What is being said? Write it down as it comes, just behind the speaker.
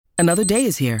Another day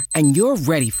is here, and you're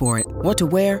ready for it. What to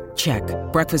wear? Check.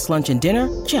 Breakfast, lunch, and dinner?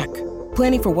 Check.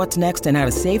 Planning for what's next and how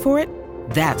to save for it?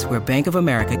 That's where Bank of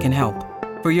America can help.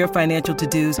 For your financial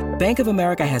to-dos, Bank of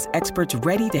America has experts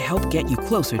ready to help get you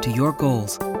closer to your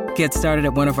goals. Get started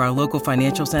at one of our local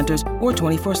financial centers or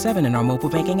 24/7 in our mobile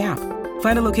banking app.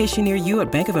 Find a location near you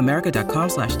at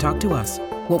bankofamerica.com/talktous.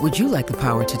 What would you like the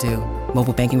power to do?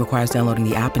 Mobile banking requires downloading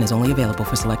the app and is only available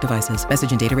for select devices.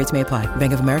 Message and data rates may apply.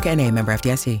 Bank of America N.A., member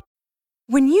FDIC.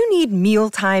 When you need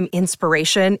mealtime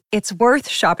inspiration, it's worth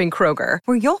shopping Kroger,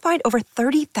 where you'll find over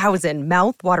 30,000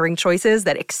 mouth-watering choices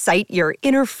that excite your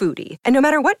inner foodie. And no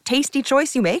matter what tasty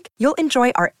choice you make, you'll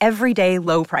enjoy our everyday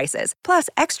low prices, plus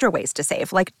extra ways to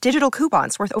save, like digital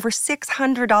coupons worth over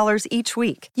 $600 each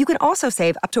week. You can also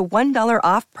save up to $1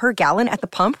 off per gallon at the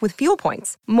pump with fuel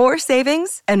points. More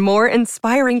savings and more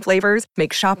inspiring flavors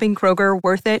make shopping Kroger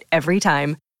worth it every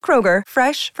time. Kroger,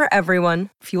 fresh for everyone.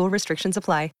 Fuel restrictions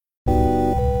apply.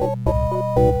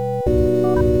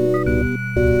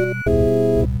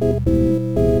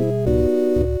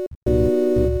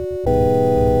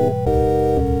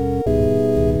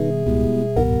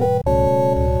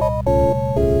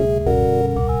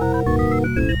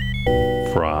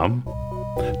 From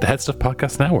the Head Stuff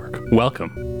Podcast Network,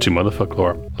 welcome to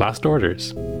Motherfucklore Last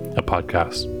Orders, a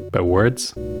podcast about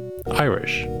words,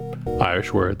 Irish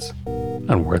words,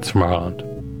 and words from Ireland.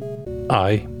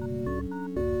 I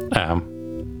am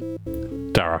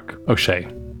Darach O'Shea.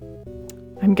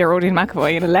 I'm Geraldine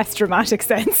McAvoy in a less dramatic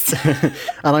sense. And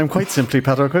I'm quite simply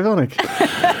Patrick O'Gonic.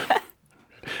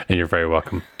 And you're very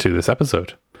welcome to this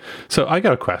episode. So I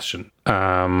got a question.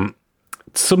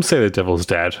 Some say the devil's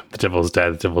dead. The devil's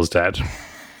dead. The devil's dead.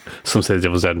 Some say the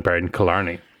devil's dead and buried in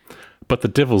Killarney. But the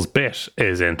devil's bit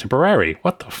is in Tipperary.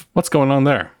 What's going on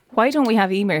there? Why don't we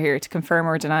have Emer here to confirm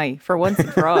or deny, for once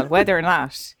and for all, whether or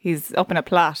not he's up in a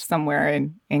plot somewhere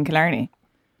in Killarney?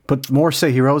 But more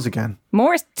say he rose again.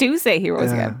 More do say he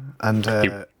rose again. And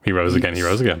he rose again. He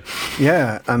rose again.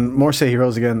 Yeah, and more say he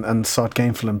rose again and sought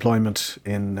gainful employment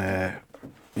in,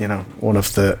 one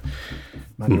of the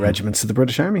many regiments of the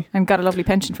British Army. And got a lovely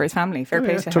pension for his family. Fair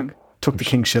play to him. Took the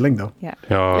King's shilling though. Yeah.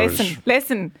 Oh,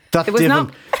 listen. That it was divil.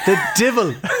 not. The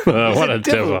divil. What a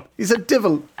divil. He's a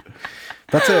divil.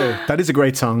 That is a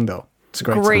great song though. It's a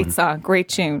great song. Great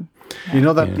tune. You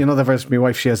know that verse, my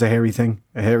wife, she has a hairy thing.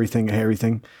 A hairy thing, a hairy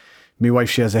thing. My wife,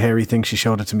 she has a hairy thing, she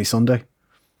showed it to me Sunday.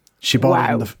 She bought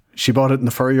it in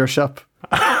the furrier shop.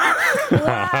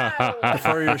 The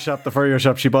furrier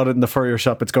shop, she bought it in the furrier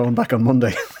shop. It's going back on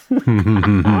Monday.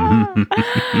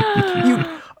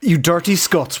 You dirty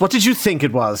Scots, what did you think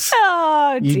it was?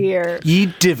 Oh dear. Ye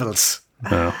divils.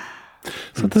 No.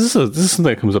 So this is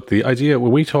something that comes up. The idea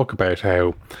when we talk about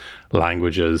how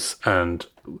languages and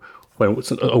when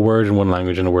a word in one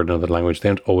language and a word in another language, they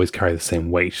don't always carry the same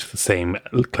weight, the same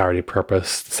clarity of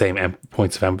purpose, the same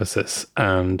points of emphasis.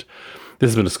 And this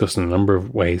has been discussed in a number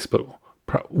of ways, but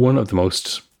one of the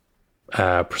most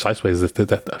precise ways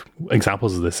that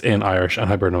examples of this in Irish and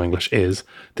Hiberno English is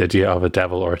the idea of a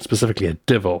devil, or specifically a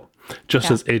divil. Just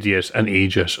as idiot and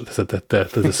Egypt,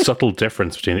 there's a subtle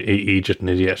difference between Egypt and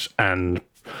idiot and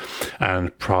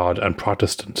prod and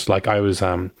Protestant. Like I was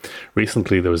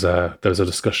recently, there was a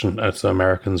discussion as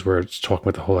Americans were talking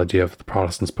about the whole idea of the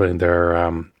Protestants putting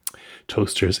their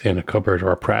toasters in a cupboard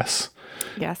or a press.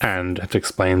 Yes. And I had to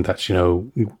explain that,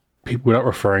 we're not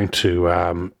referring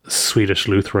to Swedish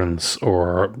Lutherans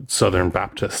or Southern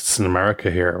Baptists in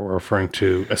America here. We're referring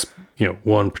to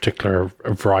one particular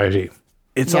variety.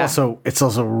 It's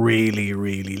also really,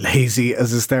 really lazy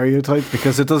as a stereotype,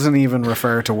 because it doesn't even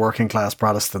refer to working class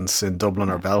Protestants in Dublin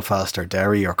or Belfast or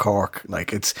Derry or Cork.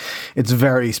 Like it's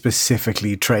very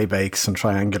specifically tray bakes and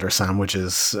triangular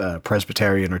sandwiches,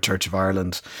 Presbyterian or Church of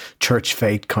Ireland, church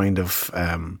faith kind of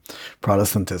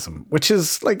Protestantism, which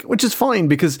is fine,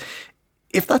 because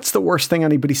if that's the worst thing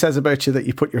anybody says about you, that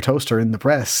you put your toaster in the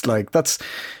press,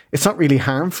 it's not really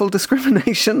harmful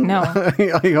discrimination. No.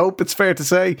 I hope it's fair to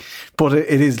say, but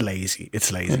it is lazy.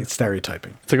 It's lazy. It's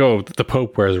stereotyping. To go, the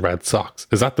Pope wears red socks.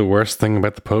 Is that the worst thing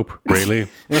about the Pope? Really?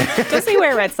 Does he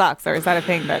wear red socks, or is that a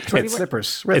thing that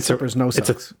slippers? Red slippers, no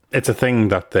socks. It's a thing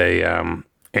that they.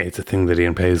 It's a thing that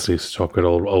Ian Paisley used to talk about,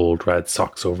 old red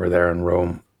socks over there in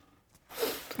Rome.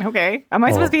 Okay. Am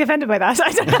I supposed to be offended by that?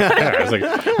 I don't know. Yeah, I was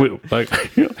like,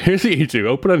 here's what you do.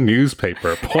 Open a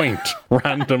newspaper, point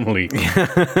randomly.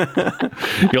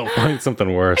 You'll find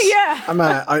something worse. Yeah.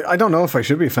 I don't know if I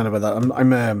should be offended by that.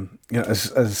 I'm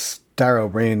as Darragh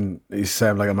O'Brien, he's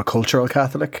I'm a cultural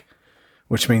Catholic,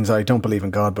 which means I don't believe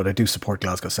in God, but I do support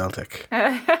Glasgow Celtic.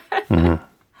 Mm-hmm.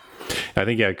 I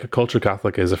think, cultural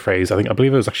Catholic is a phrase. I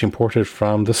believe it was actually imported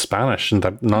from the Spanish, and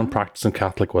that non-practicing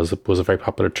Catholic was a very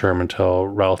popular term until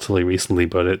relatively recently.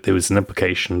 But there was an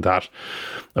implication that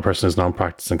a person who's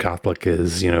non-practicing Catholic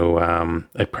is,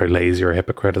 a pretty lazy or a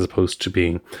hypocrite, as opposed to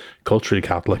being culturally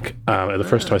Catholic. The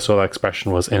first time I saw that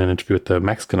expression was in an interview with the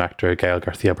Mexican actor Gael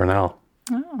Garcia Bernal.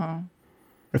 Oh.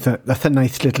 That's a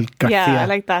nice little Garcia. Yeah, I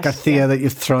like that. Garcia that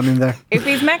you've thrown in there. If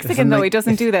he's Mexican, though, he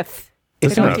doesn't do that. They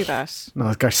don't do that. No,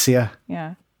 it's Garcia.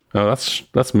 Yeah. Oh,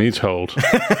 that's me told.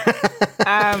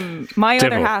 My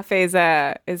other half is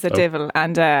a divil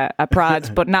and a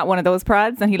prod, but not one of those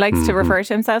prods. And he likes to refer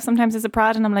to himself sometimes as a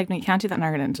prod. And I'm like, no, you can't do that in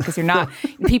Ireland because you're not.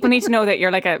 People need to know that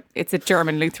you're it's a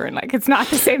German Lutheran. Like, it's not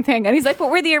the same thing. And he's like, but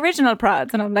we're the original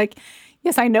prods. And I'm like,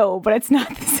 yes, I know, but it's not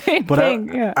the same thing.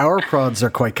 But our prods are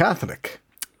quite Catholic.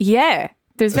 Yeah,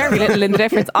 there's very little in the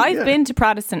difference. I've been to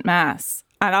Protestant Mass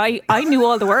and I knew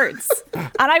all the words.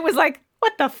 And I was like,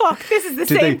 what the fuck? This is the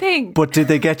same thing. But did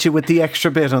they get you with the extra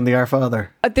bit on the Our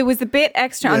Father? There was a bit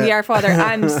extra on the Our Father,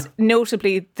 and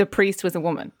notably, the priest was a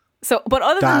woman. So, but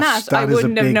other than that I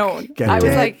wouldn't have known. I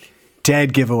was like...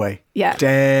 Dead giveaway. Yeah.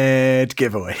 Dead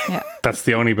giveaway. Yeah. That's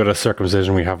the only bit of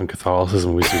circumcision we have in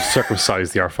Catholicism. We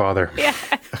circumcise the Our Father. Yeah.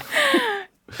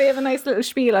 They have a nice little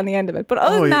spiel on the end of it. But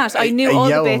other than that, I knew all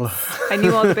the bits. I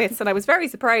knew all the bits, and I was very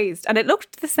surprised. And it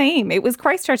looked the same. It was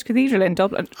Christchurch Cathedral in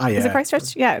Dublin. Is it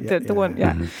Christchurch? Yeah, the one.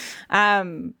 Yeah.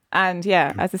 Mm-hmm. And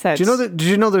yeah, as I said, did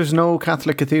you know there's no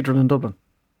Catholic cathedral in Dublin?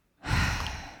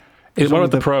 What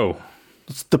about the Pro?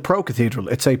 It's the Pro Cathedral.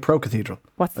 It's a Pro Cathedral.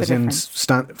 What's the difference?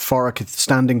 Standing for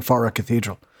a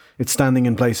cathedral. It's standing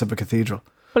in place of a cathedral.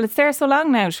 Well, it's there so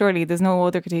long now, surely there's no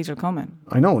other cathedral coming.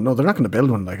 I know. No, they're not going to build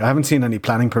one. Like, I haven't seen any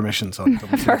planning permissions on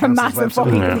for a massive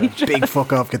fucking cathedral. Big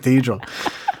fuck off cathedral.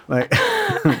 Like,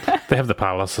 they have the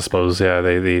palace, I suppose. Yeah,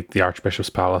 the Archbishop's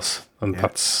Palace, and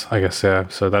that's, I guess, yeah.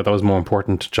 So that was more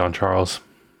important to John Charles.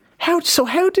 How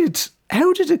did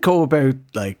it go about,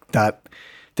 like, that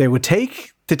they would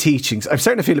take the teachings? I'm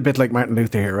starting to feel a bit like Martin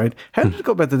Luther here, right? How did it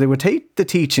go about that they would take the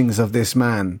teachings of this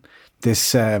man,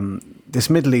 this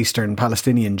Middle Eastern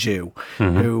Palestinian Jew,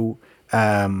 who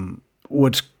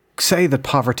would say that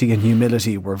poverty and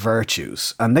humility were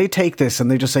virtues, and they take this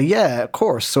and they just say, yeah, of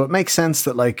course. So it makes sense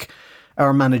that, like,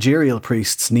 our managerial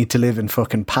priests need to live in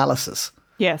fucking palaces.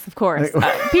 Yes, of course.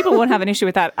 People won't have an issue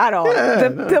with that at all. Yeah,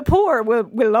 the poor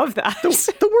will love that.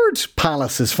 The word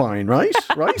palace is fine, right?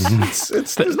 Right?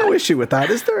 There's no issue with that,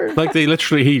 is there? Like,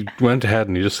 he went ahead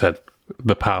and he just said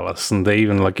the palace, and they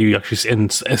even, like, you actually in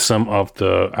some of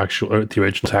the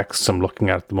original texts I'm looking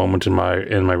at the moment in my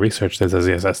research, there says,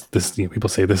 yes, this, people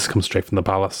say this comes straight from the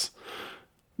palace.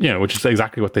 Which is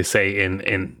exactly what they say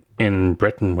in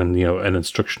Britain when an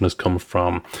instruction has come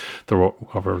from the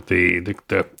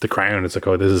crown. It's like,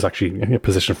 oh, this is actually a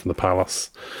position from the palace.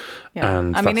 Yeah.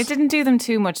 And I mean, it didn't do them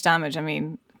too much damage. I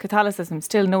mean, Catholicism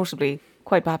still notably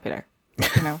quite popular.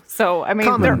 So I mean,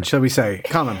 common, shall we say?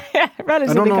 Common. Yeah,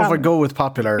 relatively. I don't know common. if I go with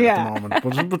popular at the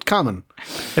moment, but common.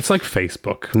 It's like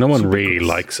Facebook. No one really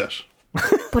likes it.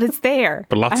 But it's there.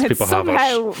 But lots of people have it. It's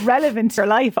somehow relevant to your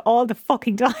life all the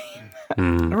fucking time. I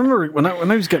remember when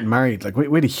I was getting married, like we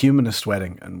had a humanist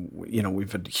wedding, and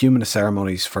we've had humanist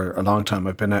ceremonies for a long time.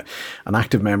 I've been an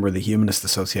active member of the Humanist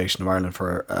Association of Ireland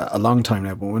for a long time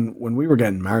now. But when we were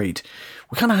getting married,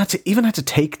 we kind of had to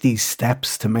take these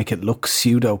steps to make it look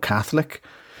pseudo Catholic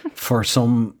for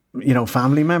some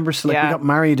family members. So, like, we got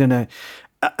married in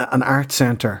an art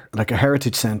centre, like a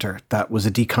heritage centre that was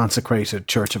a deconsecrated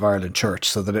Church of Ireland church,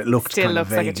 so that it looked still kind of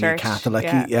vaguely like a church.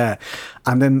 Catholic-y. Yeah.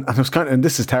 And then I was and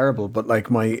this is terrible, but like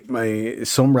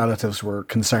some relatives were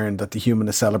concerned that the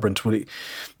humanist celebrant will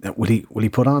he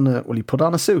put on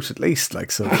a suit at least, like,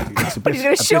 so it's a bit, he's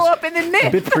going to show up in the knit. A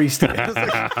bit priestly.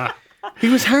 He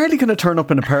was hardly going to turn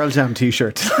up in a Pearl Jam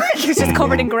t-shirt. He's just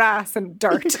covered in grass and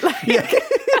dirt.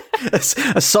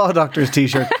 A Saw Doctor's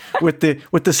t-shirt with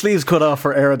the sleeves cut off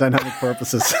for aerodynamic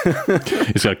purposes.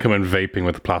 He's going to come in vaping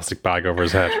with a plastic bag over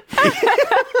his head.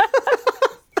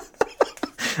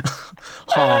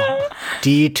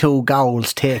 Do you two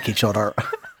goals take each other?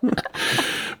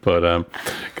 But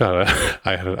God,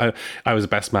 I was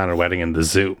best man at a wedding in the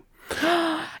zoo.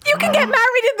 You can get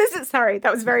married in the zoo. Sorry,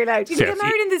 that was very loud. You can get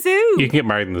married in the zoo. You can get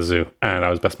married in the zoo, and I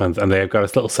was best man. And they've got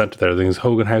this little centre there. There's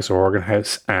Hogan House or Organ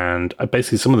House, and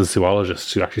basically some of the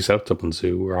zoologists who actually set up Dublin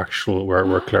Zoo were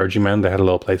clergymen. They had a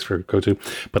little place for go to,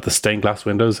 but the stained glass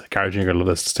windows, Cara Junior love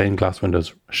this. Stained glass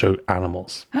windows show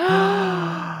animals.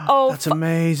 Oh, that's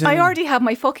amazing! I already have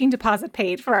my fucking deposit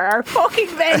paid for our fucking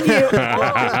venue. Get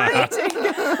married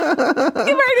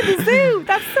in the zoo.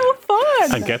 That's so fun.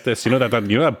 on. And get this, you know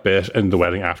that bit in the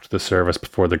wedding after the service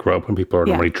before the grub when people are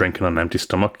normally drinking on an empty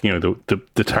stomach, you know,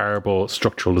 the terrible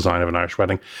structural design of an Irish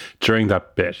wedding. During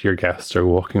that bit, your guests are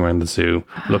walking around the zoo,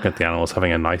 looking at the animals,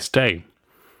 having a nice day.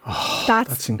 Oh,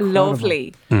 that's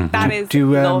lovely. Mm-hmm. That is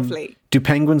lovely. Do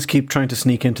penguins keep trying to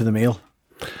sneak into the meal?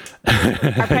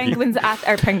 Are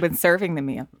penguins serving the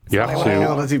meal?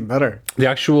 That's even better. The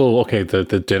actual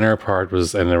the dinner part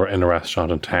was in a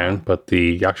restaurant in town, but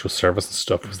the actual service and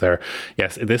stuff was there.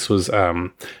 Yes, this was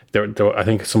there I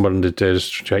think someone did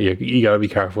you got to be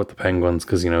careful with the penguins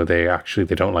because, you know, they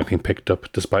don't like being picked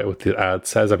up, despite what the ad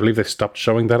says. I believe they stopped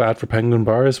showing that ad for penguin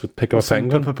bars with pick up a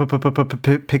penguin.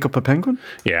 Pick up a penguin?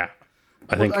 Yeah.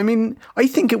 I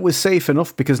think it was safe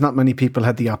enough because not many people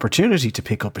had the opportunity to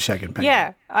pick up a shagging penguin.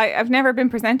 Yeah, I've never been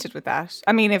presented with that.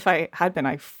 I mean, if I had been,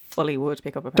 I fully would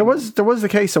pick up a penguin. There was the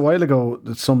case a while ago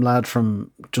that some lad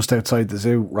from just outside the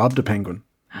zoo robbed a penguin.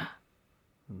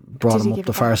 Brought him up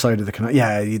the far side of the canal.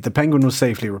 Yeah, the penguin was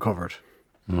safely recovered.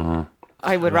 Mm-hmm.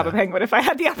 I would rob a penguin if I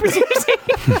had the opportunity.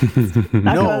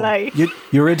 Not gonna lie.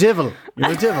 You're a devil.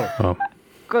 You're a devil. Oh.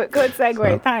 Good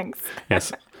segue, thanks.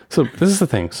 Yes. So this is the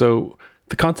thing. So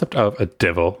the concept of a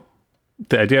devil,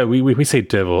 the idea, we say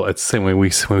devil, it's the same way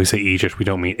when we say Egypt, we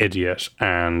don't mean idiot.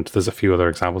 And there's a few other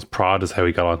examples. Prod is how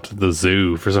we got onto the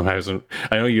zoo for some reason.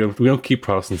 I know we don't keep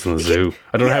Protestants in the zoo.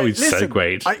 I don't know how we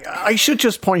segued. I should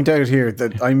just point out here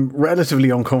that I'm relatively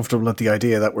uncomfortable at the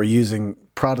idea that we're using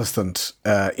Protestant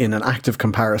in an active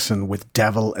comparison with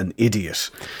devil and idiot.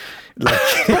 But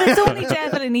it's only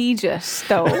devil in Egypt,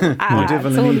 though.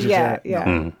 Devil in Egypt, yeah.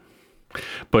 Mm.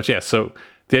 But yeah, so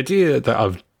the idea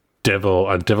of devil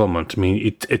and devilment, I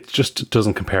mean, it just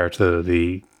doesn't compare to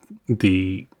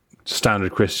the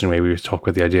standard Christian way we talk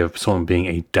about the idea of someone being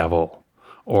a devil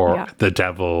or the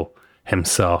devil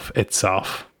himself,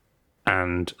 itself,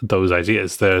 and those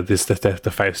ideas. The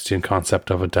Faustian concept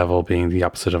of a devil being the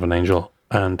opposite of an angel,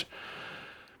 and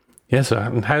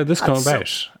so how did this come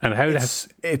about? And how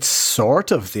it's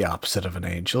sort of the opposite of an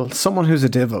angel. Someone who's a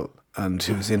devil and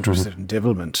who's interested in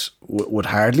devilment would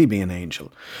hardly be an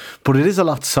angel, but it is a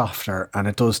lot softer and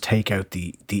it does take out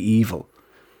the evil.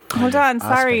 Hold on,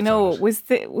 sorry, no, was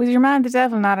your man the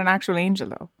devil not an actual angel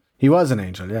though? He was an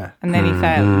angel, yeah, and then he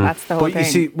fell. That's the whole thing.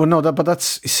 You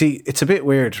see, it's a bit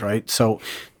weird, right? So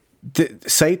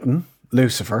Satan,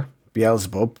 Lucifer,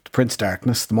 Beelzebub, the Prince of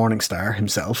Darkness, the Morning Star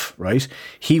himself, right?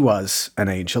 He was an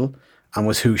angel and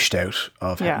was hooshed out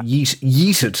of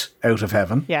yeeted out of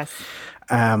heaven. Yes.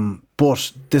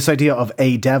 But this idea of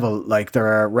a devil, like there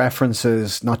are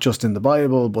references not just in the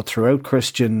Bible but throughout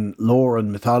Christian lore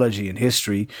and mythology and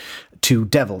history to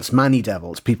devils, many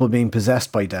devils, people being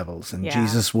possessed by devils, and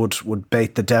Jesus would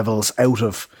bait the devils out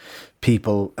of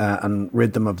people and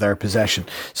rid them of their possession.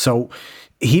 So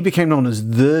he became known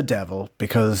as the devil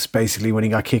because basically when he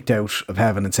got kicked out of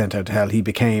heaven and sent out to hell, he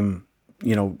became,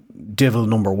 you know, devil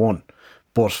number one.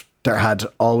 But there had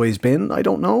always been, I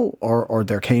don't know, or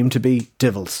there came to be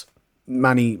devils.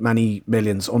 Many, many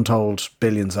millions, untold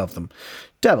billions of them.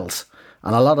 Devils.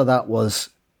 And a lot of that was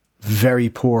very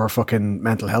poor fucking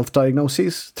mental health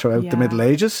diagnoses throughout the Middle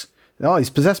Ages. Oh, he's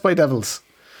possessed by devils.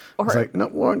 It's like, no.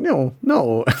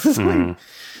 It's like,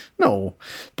 no.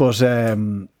 But,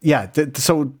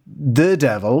 so the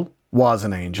devil was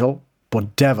an angel,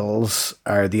 but devils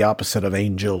are the opposite of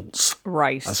angels.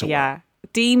 Right, yeah.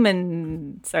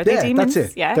 Demons. Are they demons?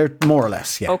 That's it. Yeah, they're more or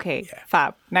less. Yeah. Okay,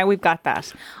 fab. Now we've got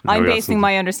that. I'm basing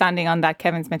my understanding on that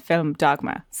Kevin Smith film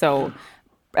Dogma. So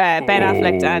Ben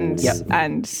Affleck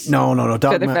and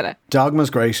no. Dogma's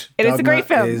great. It's a great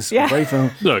film. It's a great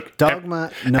film. Look,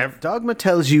 Dogma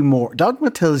tells you more. Dogma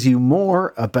tells you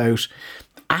more about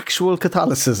actual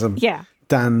Catholicism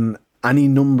than any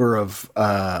number of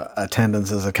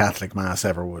attendances a Catholic Mass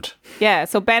ever would. Yeah,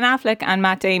 so Ben Affleck and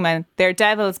Matt Damon, they're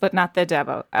devils, but not the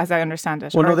devil, as I understand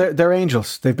it. Well, no, they're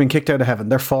angels. They've been kicked out of heaven.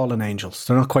 They're fallen angels.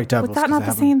 They're not quite devils. But that's not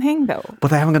the same thing, though. But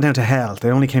they haven't gone down to hell.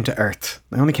 They only came to earth.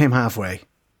 They only came halfway.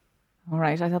 All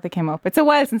right, I thought they came up. It's a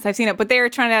while since I've seen it, but they're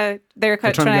trying to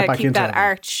keep that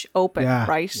arch open,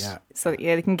 right? Yeah. So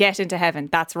they can get into heaven.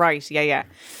 That's right. Yeah.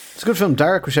 It's a good film.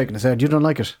 Derek was shaking his head. You don't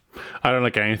like it? I don't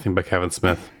like anything by Kevin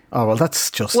Smith. Oh, well, that's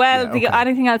just... Well,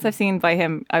 anything else I've seen by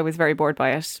him, I was very bored by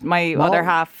it. My other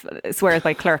half swears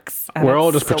by Clerks. We're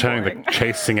all just pretending that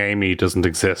Chasing Amy doesn't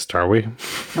exist, are we?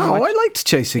 No, I liked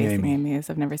Chasing Amy. Amy is,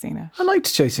 I've never seen it. I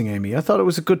liked Chasing Amy. I thought it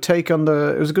was a good take on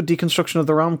it was a good deconstruction of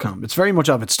the rom-com. It's very much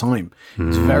of its time.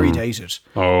 It's very dated.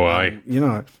 Oh, aye.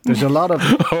 There's a lot of...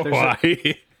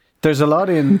 There's a lot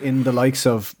in the likes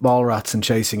of Mallrats and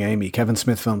Chasing Amy, Kevin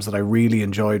Smith films that I really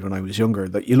enjoyed when I was younger,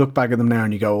 that you look back at them now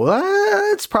and you go,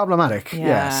 it's problematic,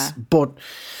 yes. But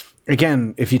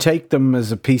again, if you take them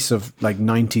as a piece of like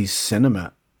 90s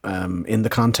cinema, in the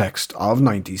context of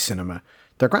 90s cinema,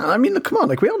 they're grand. I mean, come on,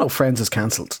 like we all know Friends is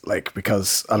cancelled, like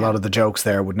because a lot of the jokes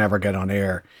there would never get on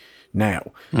air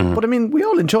now. But I mean, we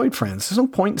all enjoyed Friends. There's no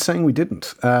point in saying we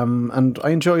didn't. And I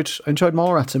enjoyed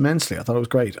Mallrats immensely. I thought it was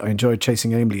great. I enjoyed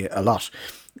Chasing Amy a lot.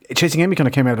 Chasing Amy kind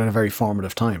of came out at a very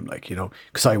formative time, like, you know,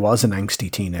 because I was an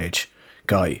angsty teenage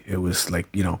guy who was like,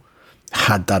 you know,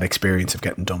 had that experience of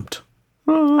getting dumped.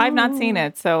 I've not seen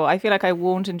it, so I feel like I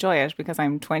won't enjoy it because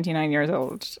I'm 29 years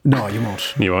old. No, you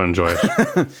won't. You won't enjoy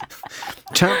it.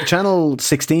 Channel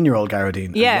 16-year-old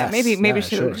Garradine. Yeah, yes. maybe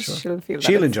Sure. she'll feel that.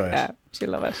 She'll enjoy it. Yeah, she'll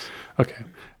love it. Okay.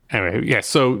 Anyway, yeah,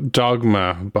 so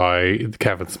Dogma by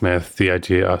Kevin Smith, the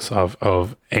idea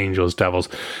of angels, devils.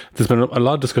 There's been a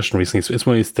lot of discussion recently. It's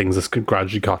one of these things that's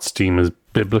gradually got steam as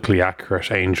biblically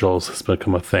accurate angels has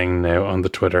become a thing now on the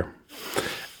Twitter.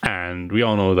 And we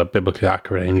all know that biblically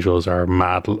accurate angels are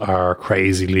mad, are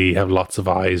crazily, have lots of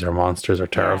eyes, are monsters, are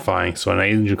terrifying. So an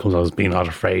angel comes out as being not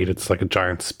afraid. It's like a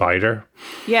giant spider.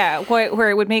 Yeah,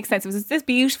 where it would make sense. It was this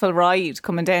beautiful ride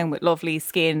coming down with lovely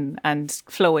skin and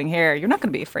flowing hair. You're not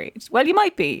going to be afraid. Well, you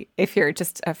might be if you're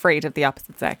just afraid of the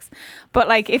opposite sex. But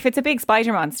like if it's a big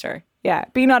spider monster, yeah,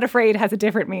 be not afraid has a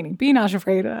different meaning. Be not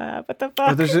afraid. What the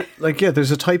fuck?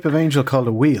 There's a type of angel called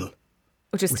a wheel.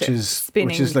 Which is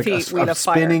spinning like wheel a of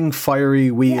fire. spinning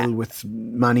fiery wheel with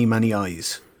many, many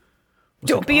eyes.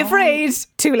 Don't be afraid.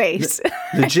 Too late.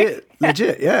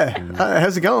 Legit, yeah.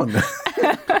 How's it going?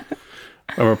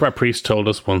 A priest told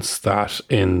us once that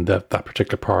in that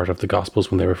particular part of the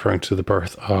Gospels, when they were referring to the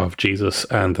birth of Jesus,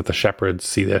 and that the shepherds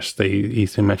see this, he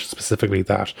mentioned specifically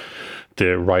that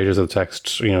the writers of the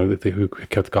text, you know, who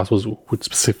kept the Gospels, would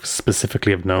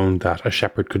specifically have known that a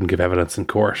shepherd couldn't give evidence in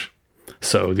court.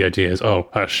 So the idea is,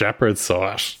 a shepherd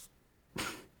saw it.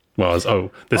 This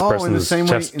person's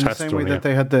testimony. In the same way that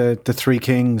they had the three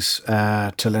kings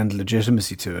to lend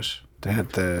legitimacy to it. They had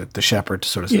the shepherd to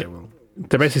sort of say, well...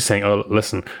 They're basically saying,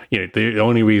 listen, you know, the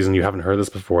only reason you haven't heard this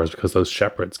before is because those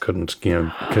shepherds they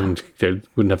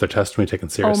wouldn't have their testimony taken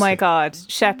seriously. Oh my God,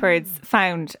 shepherds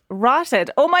found rotted.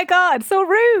 Oh my God, so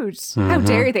rude. How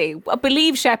dare they?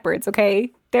 Believe shepherds,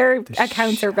 okay? Their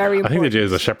accounts are very important. I think the idea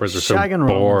is the shepherds are so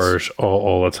bored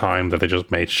all the time that they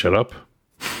just made shit up.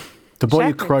 The boy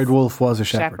who cried wolf was a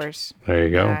shepherd. There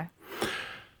you go.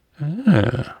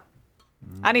 Yeah.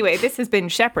 Anyway, this has been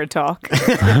Shepherd Talk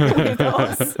with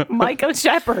us, Michael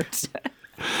Shepherd.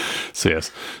 So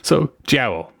yes. So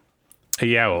jowl. A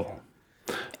yowl.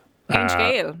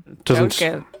 Scale.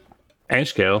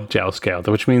 Scale, jowl scale,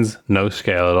 which means no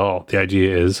scale at all. The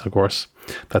idea is, of course,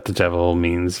 that the devil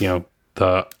means, you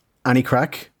know, any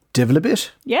crack, divil a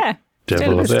bit. Yeah.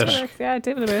 Divil a bit. Yeah,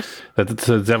 divil a bit.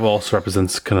 The devil also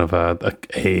represents kind of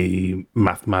a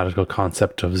mathematical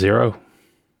concept of zero.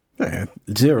 Yeah,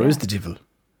 zero is the devil.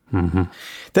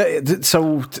 Mm-hmm.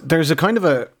 So there's a kind of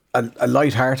a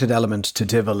light-hearted element to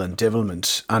divil and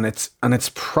divilment, and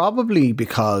it's probably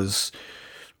because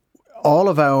all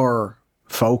of our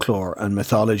folklore and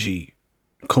mythology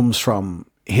comes from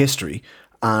history,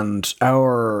 and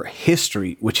our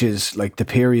history, which is like the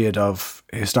period of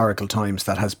historical times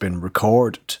that has been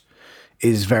recorded,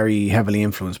 is very heavily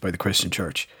influenced by the Christian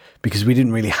Church, because we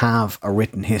didn't really have a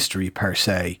written history per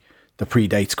se that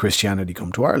predates Christianity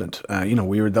come to Ireland.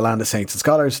 We were the land of saints and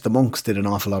scholars. The monks did an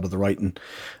awful lot of the writing.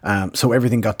 So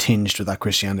everything got tinged with that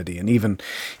Christianity. And even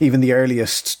the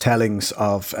earliest tellings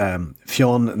of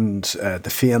Fionn and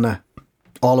the Fianna,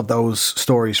 all of those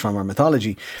stories from our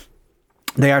mythology,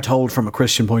 they are told from a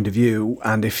Christian point of view.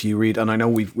 And if you read, and I know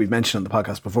we've mentioned on the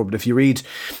podcast before, but if you read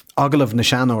Ogilv na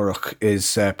Seanóireach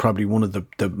is probably one of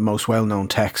the most well-known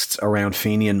texts around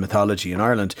Fenian mythology in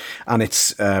Ireland. And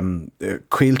it's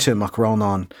Caoilte mac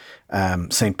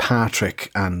Rónán, St.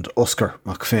 Patrick and Oscar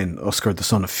mac Finn, Oscar the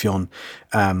son of Fionn,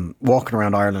 walking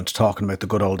around Ireland talking about the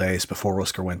good old days before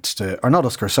Oscar went to, or not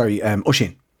Oscar, sorry,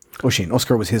 Oisín.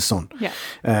 Oscar was his son. Yeah.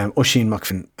 Oisín mac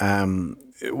Finn,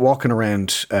 walking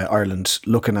around Ireland,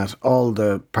 looking at all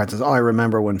the parts. I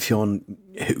remember when Fionn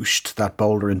hooshed that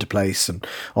boulder into place, and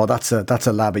that's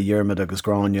a lab of Diarmid agus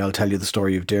Grania. I'll tell you the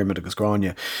story of Diarmid agus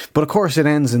Grania. But of course, it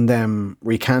ends in them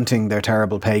recanting their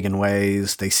terrible pagan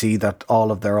ways. They see that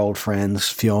all of their old friends,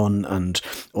 Fionn and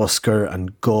Oscar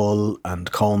and Gull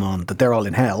and Conan, that they're all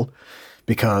in hell,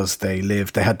 because they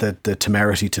had the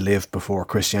temerity to live before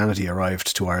Christianity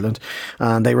arrived to Ireland,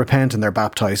 and they repent and they're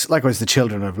baptised. Likewise, the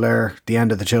children of Lir, the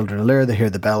end of the children of Lir, they hear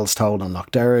the bells tolled on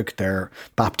Loch Derrig, they're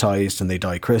baptised and they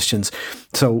die Christians.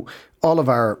 So all of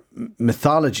our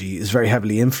mythology is very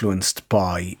heavily influenced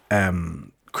by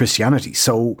Christianity.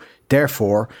 So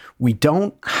therefore, we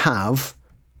don't have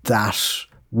that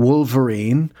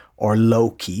Wolverine or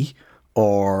Loki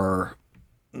or,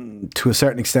 to a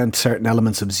certain extent, certain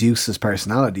elements of Zeus's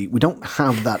personality. We don't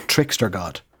have that trickster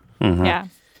god. Yeah.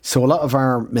 So a lot of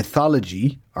our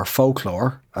mythology, our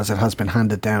folklore, as it has been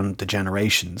handed down the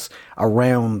generations,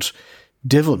 around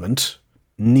divilment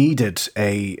needed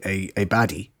a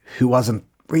baddie who wasn't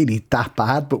really that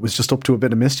bad, but was just up to a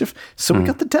bit of mischief. So we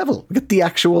got the devil. We got the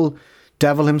actual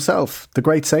devil himself, the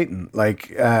great Satan,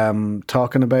 like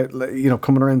talking about,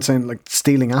 coming around saying like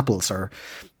stealing apples or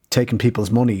taking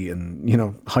people's money and,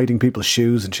 hiding people's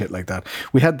shoes and shit like that.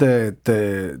 We had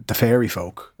the fairy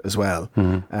folk as well.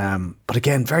 But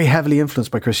again, very heavily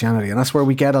influenced by Christianity. And that's where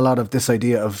we get a lot of this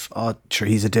idea of, oh, sure,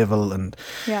 he's a devil. And,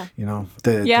 I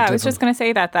was just going to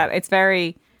say that it's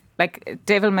very, like,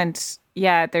 devilment.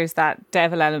 Yeah, there's that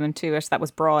devil element to it that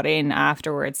was brought in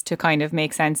afterwards to kind of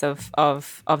make sense of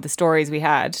the stories we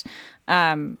had.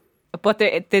 But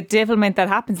the devilment that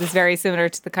happens is very similar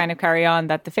to the kind of carry on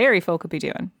that the fairy folk would be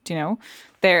doing. Do you know?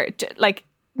 They're like,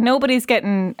 nobody's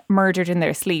getting murdered in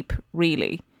their sleep,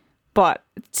 really. But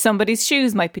somebody's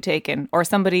shoes might be taken, or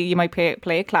you might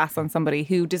play a class on somebody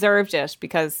who deserved it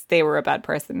because they were a bad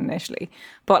person initially.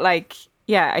 But like,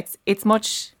 yeah, it's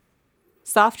much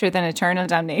softer than eternal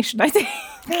damnation, I think.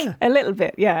 Yeah. A little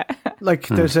bit, yeah. Like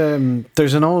there's an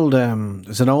old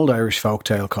Irish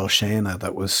folktale called Shana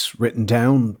that was written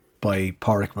down by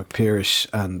Pádraig Mac Piarais,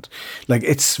 and like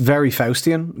it's very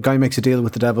Faustian. Guy makes a deal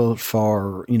with the devil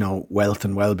for wealth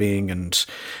and well-being and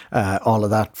all of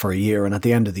that for a year, and at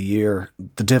the end of the year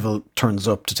the devil turns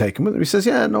up to take him. He says,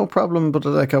 yeah, no problem, but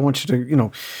like I want you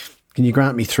to can you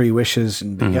grant me 3 wishes?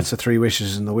 And he gets the 3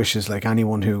 wishes, and the wishes, like,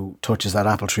 anyone who touches that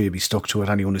apple tree would be stuck to it.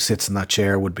 Anyone who sits in that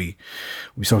chair would be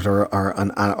stuck to it,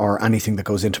 or anything that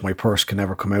goes into my purse can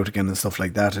never come out again and stuff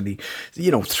like that. And he,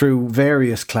 through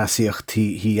various classiacht,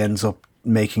 he ends up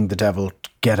making the devil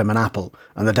get him an apple,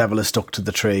 and the devil is stuck to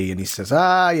the tree, and he says,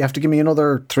 you have to give me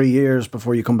another 3 years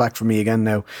before you come back for me again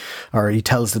now. Or he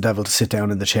tells the devil to sit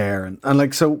down in the chair. And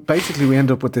like, so basically we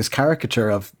end up with this caricature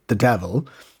of the devil,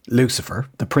 Lucifer,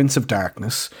 the Prince of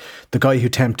Darkness, the guy who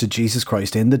tempted Jesus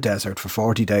Christ in the desert for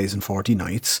 40 days and 40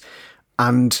 nights.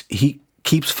 And he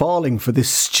keeps falling for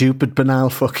this stupid, banal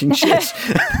fucking shit.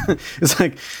 It's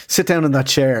like, sit down in that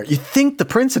chair. You think the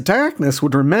Prince of Darkness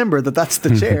would remember that that's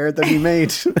the chair that he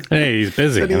made. Hey, he's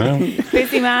busy,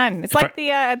 Busy man. It's like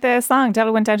the song,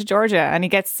 Devil Went Down to Georgia, and he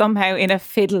gets somehow in a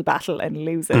fiddle battle and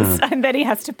loses. And then he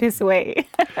has to piss away.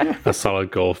 A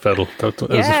solid gold fiddle. In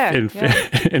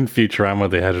Futurama,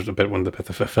 they had a bit when they put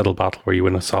the fiddle battle where you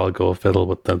win a solid gold fiddle,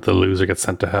 but the loser gets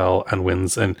sent to hell and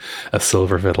wins in a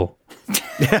silver fiddle.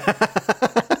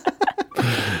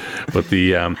 But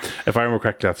if I remember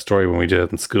correctly, that story when we did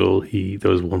it in school,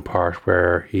 there was one part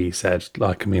where he said,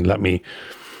 like, let me,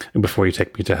 before you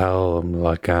take me to hell,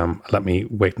 let me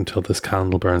wait until this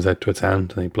candle burns out to its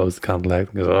end. And he blows the candle out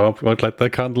and goes, I won't light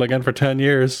that candle again for 10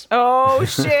 years. Oh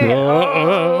shit!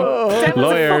 That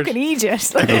was a fucking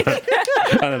Egypt. And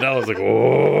the devil's like,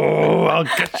 oh, I'll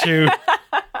get you.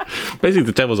 Basically,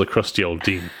 the devil's a crusty old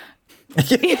dean.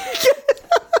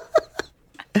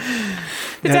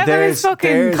 The devil is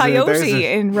fucking Coyote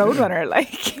in Roadrunner, like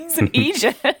he's in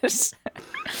Egypt.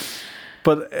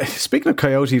 But speaking of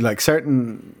Coyote, like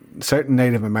certain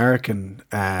Native American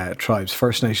tribes,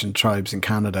 First Nation tribes in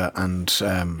Canada, and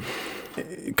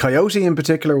Coyote in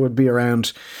particular would be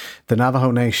around the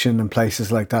Navajo Nation and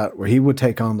places like that, where he would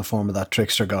take on the form of that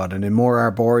trickster god. And in more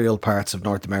arboreal parts of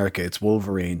North America, it's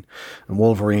Wolverine, and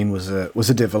Wolverine was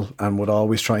a devil and would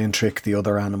always try and trick the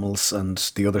other animals and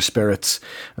the other spirits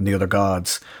and the other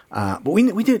gods. But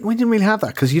we didn't really have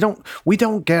that, because we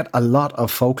don't get a lot of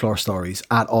folklore stories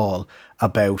at all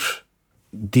about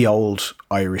the old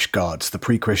Irish gods, the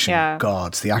pre-Christian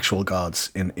gods, the actual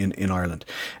gods in Ireland.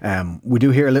 We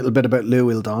do hear a little bit about Lugh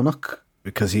Ildánach,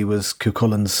 because he was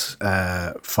Cuchulain's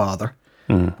father.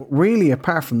 But really,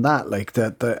 apart from that, like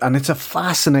and it's a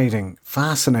fascinating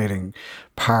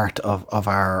part of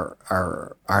our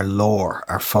lore,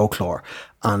 our folklore,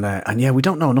 and yeah, we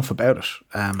don't know enough about it.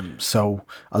 So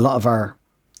a lot of our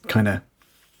kind of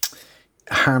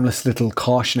harmless little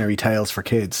cautionary tales for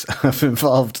kids have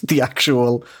involved the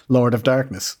actual Lord of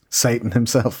Darkness, Satan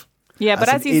himself. Yeah, but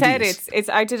as you said, it's.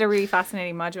 I did a really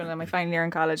fascinating module in my final year in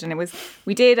college, and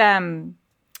we did.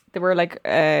 There were like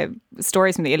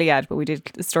stories from the Iliad, but we did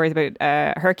stories about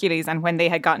Hercules and when they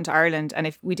had gotten to Ireland, and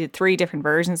if we did 3 different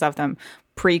versions of them,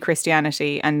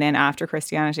 pre-Christianity and then after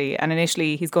Christianity. And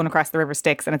initially he's going across the River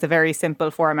Styx, and it's a very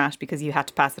simple format because you had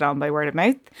to pass it on by word of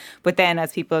mouth. But then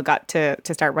as people got to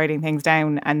start writing things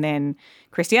down, and then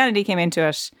Christianity came into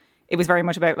it, it was very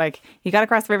much about like he got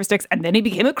across the river Styx and then he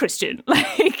became a Christian,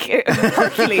 like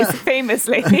Hercules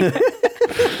famously.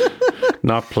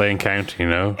 Not playing county,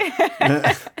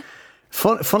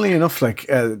 Funnily enough, like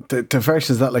the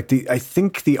versions that, like I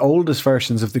think the oldest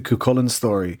versions of the Cuchulainn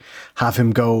story have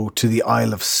him go to the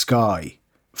Isle of Skye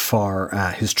for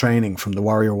his training from the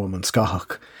warrior woman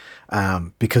Skahak.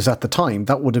 Because at the time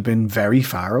that would have been very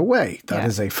far away. That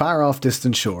is a far off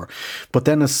distant shore. But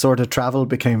then as sort of travel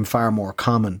became far more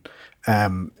common,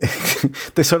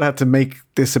 they sort of had to make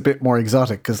this a bit more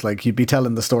exotic, because like you'd be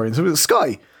telling the story and so it was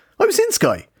Skye. I was in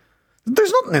Skye.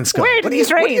 There's nothing in Skye. Where did you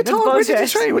train? Where did you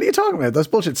train? What are you talking about? That's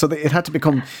bullshit. So it had to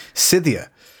become Scythia,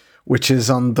 which is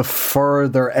on the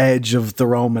further edge of the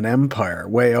Roman Empire,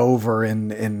 way over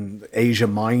in Asia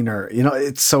Minor.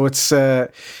 It's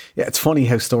funny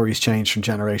how stories change from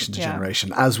generation to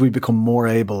generation. As we become more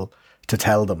able to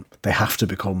tell them, they have to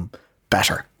become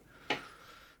better.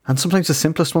 And sometimes the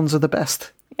simplest ones are the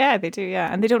best. Yeah, they do.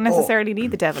 Yeah, and they don't necessarily need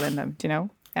the devil in them. Do you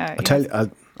know?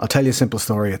 I'll tell you a simple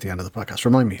story at the end of the podcast.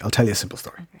 Remind me. I'll tell you a simple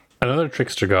story. Okay. Another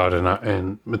trickster god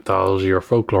in mythology or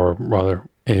folklore, rather,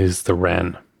 is the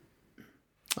wren.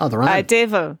 Oh, the wren. A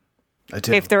devil.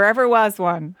 If there ever was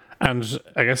one. And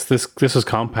I guess this is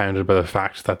compounded by the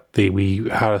fact that we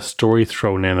had a story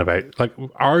thrown in about, like,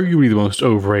 arguably the most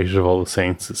overrated of all the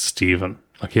saints is Stephen.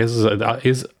 Like, he's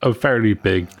a fairly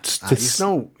big... he's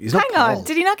no Hang Paul. on,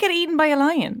 did he not get eaten by a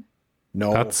lion?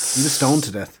 No, he was stoned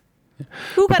to death.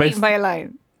 Who got eaten by a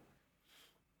lion?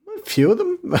 A few of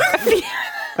them.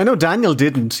 I know Daniel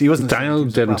didn't. Daniel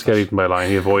didn't get eaten by a lion.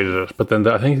 He avoided it. But then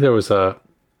I think there was a...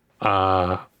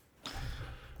 I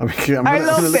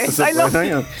love this.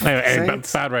 Anyway,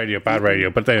 bad radio.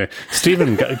 But anyway,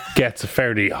 Stephen gets a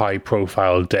fairly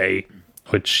high-profile day,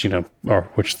 which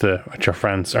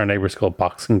our neighbours call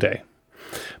Boxing Day.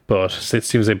 But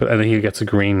and then he gets a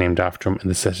green named after him in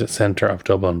the centre of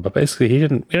Dublin. But basically, he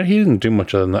didn't do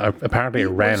much other than that. Apparently, a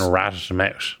wren ratted him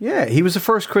out. Yeah, he was the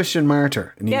first Christian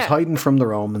martyr, and he was hiding from the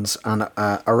Romans. And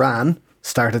Iran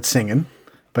started singing,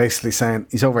 basically saying,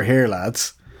 "He's over here,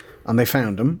 lads." And they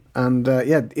found him, and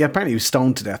apparently he was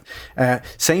stoned to death.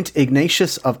 Saint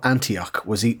Ignatius of Antioch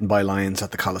was eaten by lions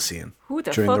at the Colosseum. Who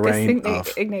the fuck is Saint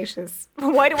Ignatius?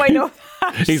 Why do I know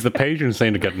that? He's the patron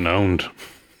saint of getting owned.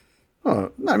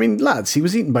 Oh, I mean, lads, he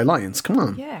was eaten by lions. Come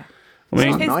on. Yeah.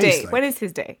 When is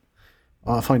his day?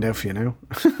 I'll find out for you now.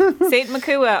 Saint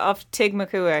Makua of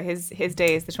Tigmakua, his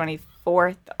day is the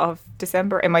 24th of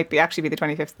December. It might actually be the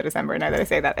 25th of December now that I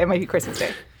say that. It might be Christmas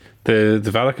Day. The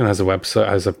Vatican has a website,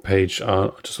 has a page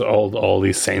on just all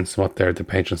these saints and what they're the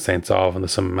patron saints of, and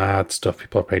there's some mad stuff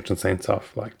people are patron saints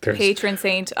of. Like there's patron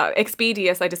saint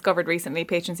Expedius. I discovered recently,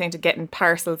 patron saint of getting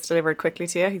parcels delivered quickly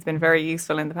to you. He's been very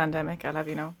useful in the pandemic. I'll have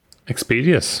you know.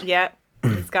 Expedius. Yeah,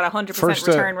 he's got 100%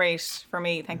 return rate for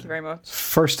me. Thank you very much.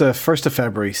 1st of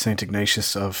February, Saint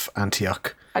Ignatius of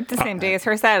Antioch. At the same day as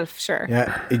herself, sure.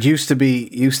 Yeah, it used to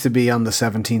be on the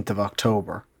 17th of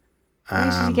October. Why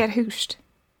did he get hooshed?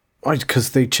 Right,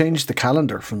 because they changed the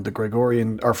calendar from the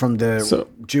Gregorian or from the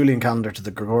Julian calendar to the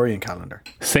Gregorian calendar.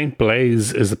 Saint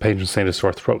Blaise is the patron saint of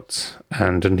sore throats,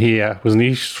 and he wasn't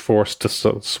he forced to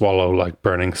swallow like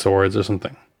burning swords or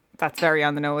something. That's very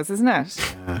on the nose, isn't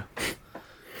it? Yeah.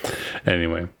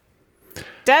 Anyway,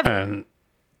 devil.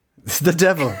 The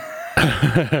devil.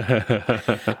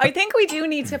 I think we do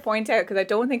need to point out, because I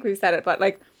don't think we've said it, but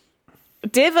like,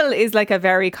 devil is like a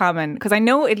very common, because I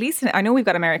know we've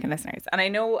got American listeners, and I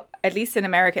know at least in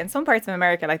America, in some parts of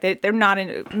America, like they're not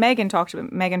in. Megan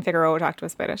Figueroa talked to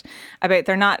us about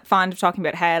they're not fond of talking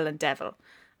about hell and devil,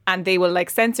 and they will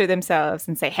like censor themselves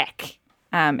and say heck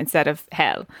instead of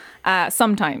hell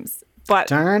sometimes. But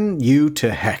darn you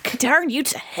to heck.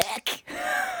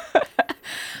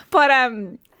 But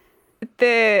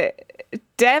the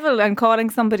devil and calling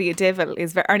somebody a devil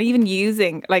is very, and even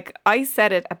using, like, I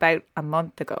said it about a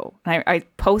month ago, and I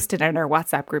posted in our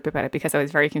WhatsApp group about it because I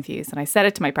was very confused, and I said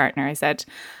it to my partner. I said,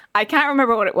 I can't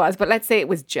remember what it was, but let's say it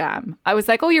was jam. I was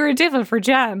like, oh, you're a devil for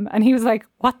jam. And he was like,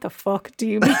 what the fuck do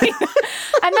you mean?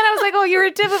 And then I was like, oh, you're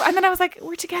a devil. And then I was like,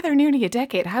 we're together nearly a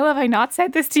decade. How have I not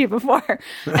said this to you before?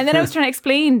 And then I was trying to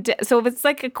explain. So if it's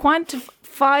like a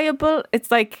quantifiable,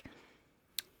 it's like,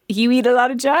 you eat a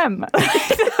lot of jam.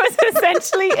 That was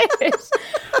essentially it.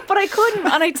 But I couldn't.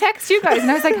 And I text you guys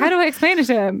and I was like, how do I explain it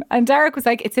to him? And Derek was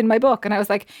like, it's in my book. And I was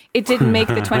like, it didn't make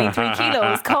the 23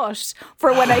 kilos cut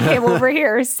for when I came over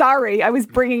here. Sorry. I was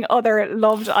bringing other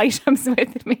loved items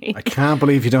with me. I can't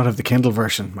believe you don't have the Kindle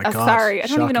version. My God. Sorry. I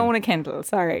don't even own a Kindle.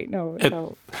 Sorry. No.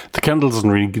 The Kindle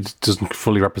doesn't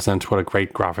fully represent what a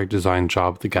great graphic design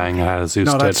job the gang at Zeus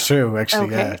did. No, that's true, actually.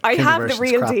 Okay. Yeah. I have the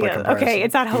real deal. Okay.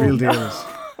 It's at home. Real deal is.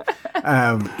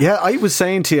 I was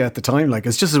saying to you at the time, like,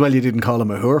 it's just as well you didn't call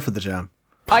him a whore for the jam.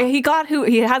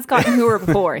 He has gotten hooer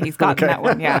before. He's gotten that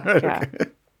one. Yeah.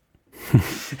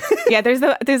 Yeah, there's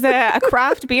a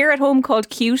craft beer at home called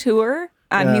Cute Hooer.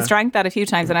 And he's drank that a few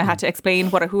times, and I had to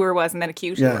explain what a hooer was and then a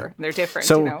cute hooer. They're different,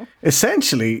 So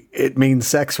essentially, it means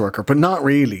sex worker, but not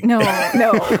really. No.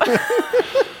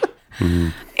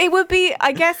 It would be,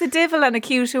 I guess, a divil and a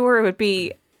cute hooer would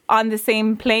be on the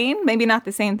same plane. Maybe not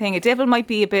the same thing. A divil might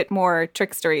be a bit more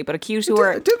trickstery, but a cute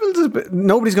hooer...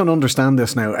 Nobody's going to understand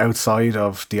this now outside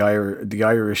of the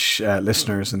Irish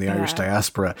listeners and the Irish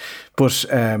diaspora. But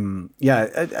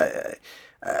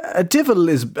a divil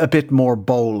is a bit more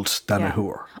bold than a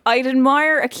whore. I'd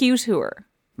admire a cute hooer.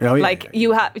 Oh, yeah. Like,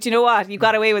 you have, do you know what? You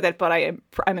got away with it, but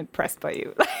I'm impressed by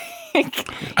you. I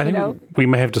think we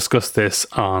may have discussed this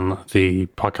on the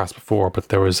podcast before, but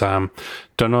there was Donogh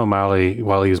O'Malley,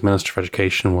 while he was Minister for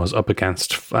Education, was up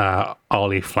against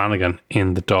Ollie Flanagan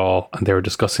in the Dáil, and they were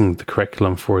discussing the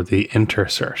curriculum for the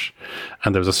InterCert.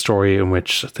 And there was a story in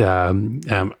which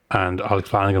and Ollie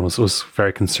Flanagan was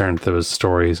very concerned. There was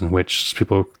stories in which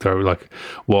people, they were like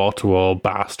wall-to-wall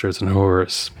bastards and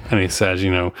whores. And he said,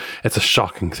 it's a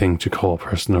shocking thing to call a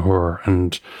person a whore.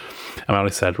 And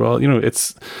O'Malley said, well,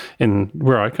 it's in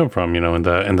where I come from, in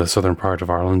the southern part of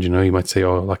Ireland, you might say,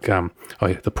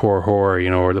 the poor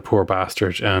whore, or the poor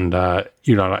bastard, and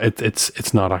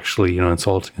it's not actually,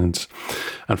 insulting.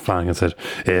 And Flanagan said,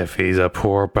 if he's a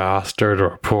poor bastard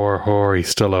or a poor whore, he's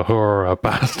still a whore or a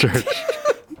bastard.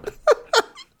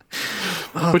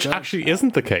 Which actually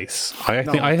isn't the case.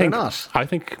 I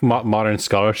think modern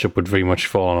scholarship would very much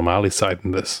fall on O'Malley's side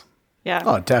in this. Yeah.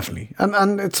 Oh, definitely.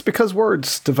 And it's because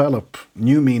words develop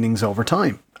new meanings over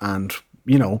time. And,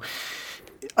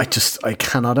 I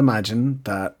cannot imagine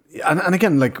that. And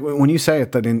again, like when you say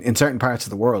it, that in certain parts of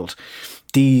the world,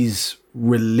 these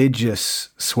religious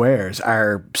swears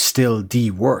are still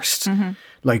the worst. Mm-hmm.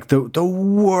 Like the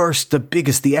worst, the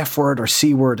biggest, the F word or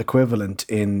C word equivalent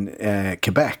in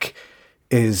Quebec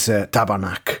is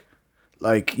tabarnak.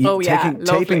 Like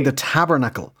taking the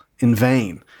tabernacle in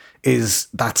vain.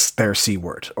 That's their C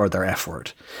word or their F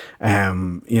word,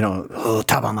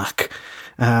 tabarnak,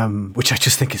 which I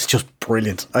just think is just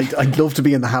brilliant. I'd love to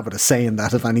be in the habit of saying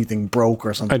that if anything broke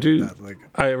or something. I do. Like that.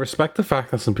 I respect the fact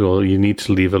that some people, you need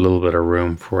to leave a little bit of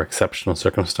room for exceptional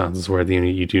circumstances where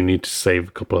you do need to save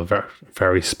a couple of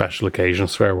very special occasion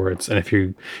swear words. And if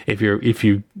your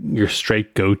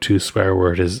straight go-to swear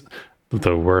word is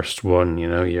the worst one,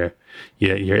 you're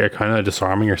kind of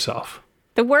disarming yourself.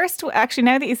 The worst, actually,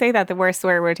 now that you say that, the worst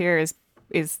swear word here is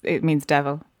it means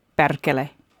devil. Perkele.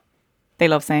 They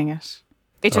love saying it.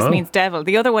 It just means devil.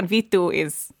 The other one, vitu,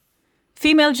 is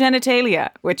female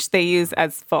genitalia, which they use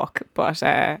as fuck. But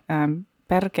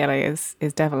perkele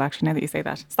is devil, actually, now that you say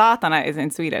that. Satana is in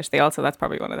Swedish. That's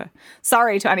probably one of the...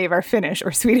 Sorry to any of our Finnish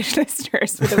or Swedish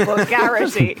listeners for the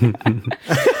vulgarity.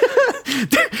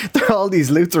 There are all these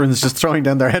Lutherans just throwing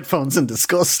down their headphones in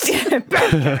disgust.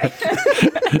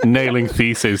 Nailing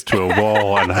theses to a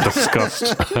wall in disgust.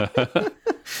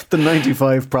 The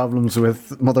 95 problems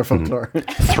with motherfucker.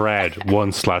 Thread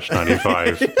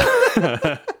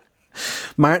 1/95.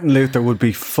 Martin Luther would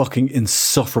be fucking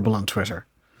insufferable on Twitter.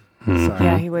 Mm-hmm.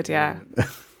 Yeah, he would, yeah.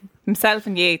 Himself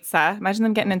and Yates, imagine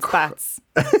them getting in spats.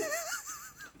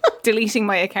 Deleting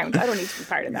my account. I don't need to be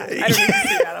part of that. I don't need to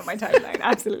see that on my timeline.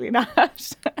 Absolutely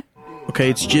not. Okay,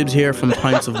 it's Jibs here from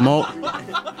Pints of Malt.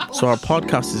 So our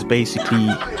podcast is basically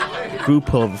a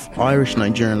group of Irish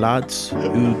Nigerian lads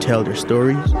who tell their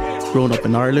stories, growing up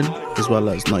in Ireland as well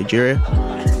as Nigeria,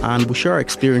 and we share our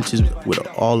experiences with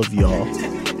all of y'all.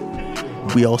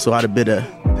 We also add a bit of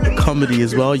comedy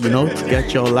as well, to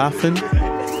get y'all laughing,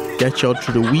 get y'all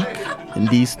through the week in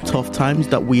these tough times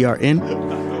that we are in.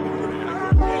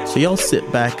 So y'all sit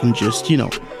back and just,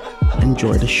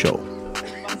 enjoy the show.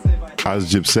 As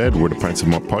Jib said, we're the Pints of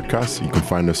Malt podcast. You can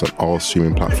find us on all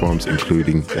streaming platforms,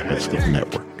 including the Headstuff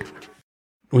Network.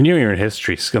 When you're in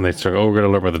history, and they start, we're going to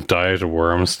learn about the diet of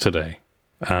worms today.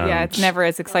 Yeah, it's never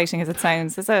as exciting as it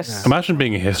sounds, is it? Yeah. Imagine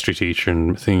being a history teacher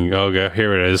and thinking,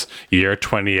 here it is, year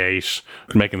 28,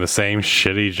 making the same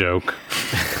shitty joke.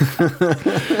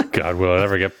 God, will it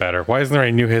ever get better? Why isn't there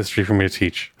any new history for me to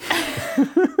teach?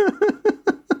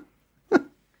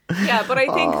 Yeah, but I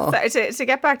think to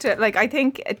get back to it, like, I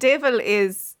think devil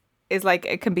is like,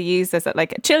 it can be used as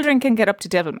children can get up to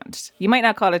devilment. You might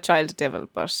not call a child a devil,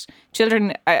 but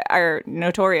children are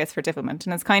notorious for devilment,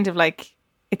 and it's kind of like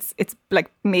it's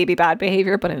like maybe bad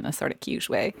behavior, but in a sort of cute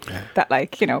way. Yeah. That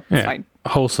it's fine.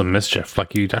 wholesome mischief.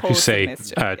 Like you'd actually say,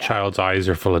 child's eyes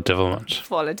are full of devilment.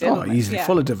 Full of devilment. Oh, easily.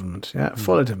 Full of devilment. Yeah,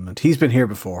 full of devilment. He's been here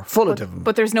before. Full of devilment.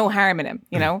 But there's no harm in him,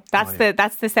 you know? That's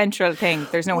the central thing.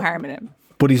 There's no harm in him.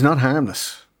 But he's not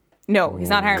harmless. No, he's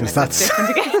not harmless. That's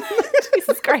different again.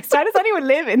 Jesus Christ, how does anyone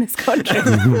live in this country?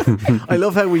 I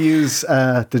love how we use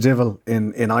the devil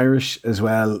in Irish as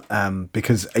well,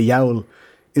 because a yowl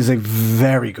is a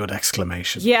very good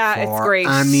exclamation. Yeah, for it's great.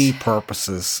 Any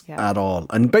purposes at all.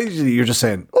 And basically you're just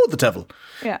saying, oh, the devil,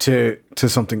 to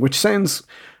something, which sounds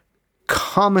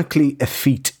comically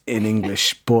effete in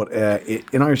English, but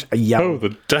in Irish, a yowl. Oh,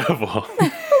 the devil.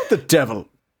 Oh, the devil.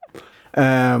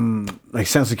 Like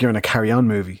sounds like you're in a Carry On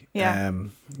movie. Yeah.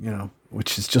 You know,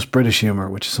 which is just British humour,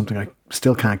 which is something I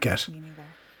still can't get.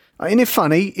 Ain't it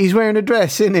funny? He's wearing a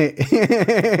dress, isn't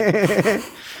it?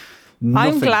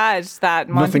 I'm glad that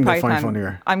Monty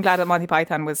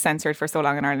Python was censored for so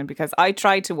long in Ireland, because I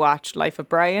tried to watch Life of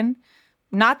Brian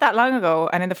not that long ago,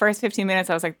 and in the first 15 minutes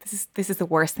I was like, this is the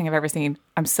worst thing I've ever seen.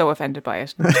 I'm so offended by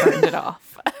it. And I turned it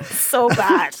off. So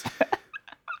bad.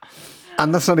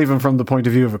 And that's not even from the point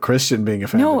of view of a Christian being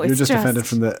offended. No, you're just offended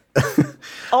from the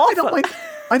awful.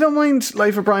 I don't mind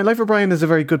Life of Brian. Life of Brian is a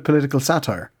very good political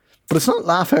satire, but it's not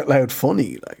laugh out loud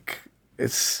funny. Like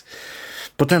it's.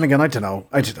 But then again, I don't know.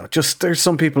 Just there's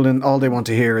some people in all they want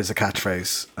to hear is a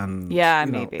catchphrase, and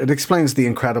maybe it explains the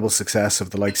incredible success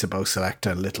of the likes of Bo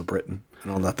Selecta, Little Britain,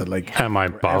 and all that. That like, am I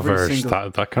bothered?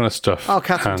 That kind of stuff. Oh,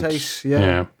 Catherine Tate,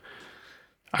 yeah.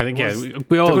 I think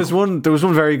we all. There was one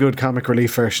very good comic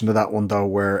relief version of that one though,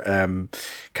 where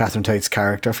Catherine Tate's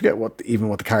character, I forget what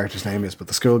the character's name is, but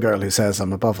the schoolgirl who says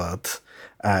I'm above it,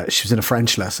 she was in a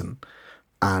French lesson,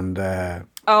 and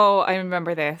I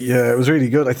remember this. Yeah, it was really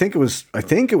good. I think it was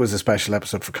a special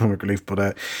episode for comic relief,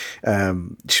 but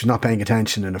she was not paying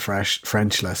attention in a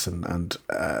French lesson, and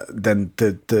then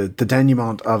the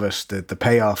denouement of it, the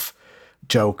payoff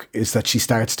joke is that she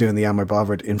starts doing the Am I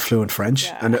Bothered in fluent French,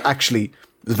 and it actually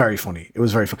was very funny. It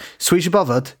was very funny. Suis-je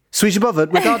bothered? Suis-je bothered?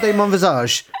 Regardez mon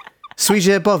visage.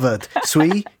 Suis-je bothered?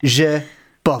 Suis-je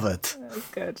bothered? That's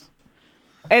good.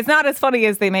 It's not as funny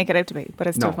as they make it out to be, but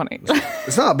it's still funny.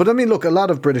 It's not. But I mean, look, a lot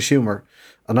of British humour,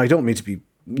 and I don't mean to be,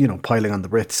 piling on the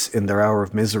Brits in their hour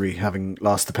of misery, having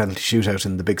lost the penalty shootout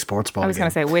in the big sports ball. I was going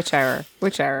to say, which hour?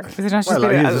 Which hour? Is it not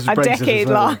just a decade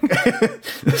long?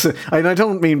 I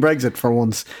don't mean Brexit for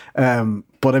once,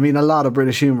 but I mean a lot of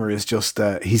British humour is just,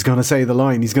 he's going to say the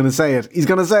line, he's going to say it, he's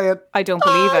going to say it. I don't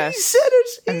believe it. He said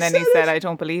it. And then he said, I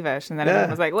don't believe it. And then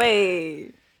everyone was like,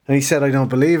 wait. And he said, I don't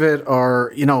believe it.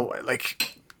 Or,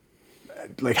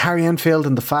 like Harry Enfield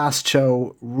and The Fast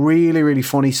Show, really, really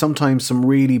funny. Sometimes some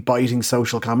really biting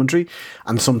social commentary,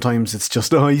 and sometimes it's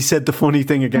just, he said the funny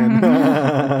thing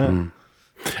again.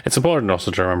 It's important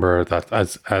also to remember that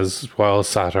as while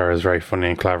satire is very funny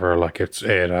and clever, like it's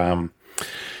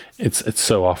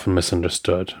so often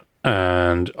misunderstood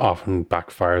and often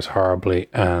backfires horribly.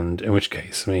 And in which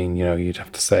case, I mean, you'd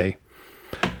have to say,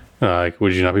 like,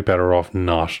 would you not be better off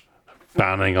not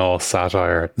banning all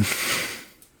satire?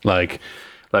 Like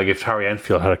if Harry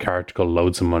Enfield had a character called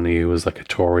Loads of Money, who was like a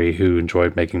Tory who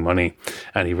enjoyed making money,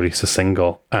 and he released a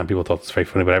single, and people thought it was very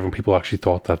funny, but people actually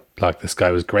thought that like this guy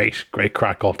was great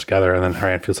crack altogether. And then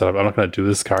Harry Enfield said, I'm not going to do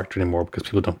this character anymore because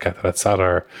people don't get that it's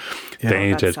satire. Then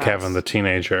he did Kevin the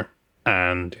Teenager,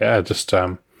 and just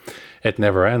it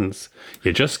never ends.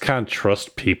 You just can't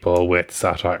trust people with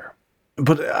satire.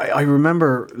 But I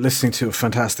remember listening to a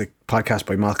fantastic podcast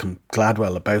by Malcolm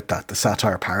Gladwell about that, the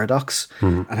satire paradox,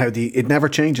 and how it never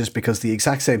changes, because the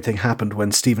exact same thing happened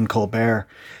when Stephen Colbert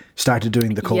started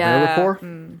doing the Colbert Report.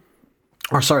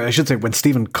 Or sorry, I should say when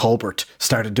Stephen Colbert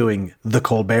started doing the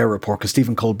Colbert Report, because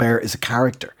Stephen Colbert is a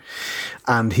character.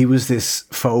 And he was this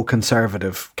faux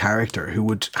conservative character who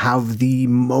would have the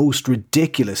most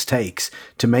ridiculous takes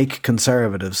to make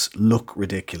conservatives look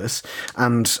ridiculous.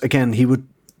 And again,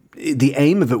 the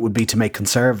aim of it would be to make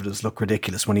conservatives look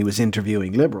ridiculous when he was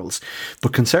interviewing liberals.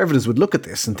 But conservatives would look at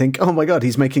this and think, oh my God,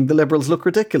 he's making the liberals look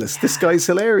ridiculous. This guy's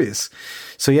hilarious.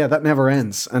 So that never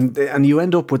ends. And you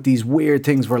end up with these weird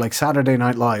things where, like, Saturday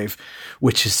Night Live,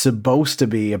 which is supposed to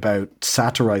be about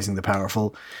satirizing the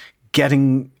powerful,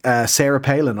 getting Sarah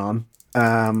Palin on,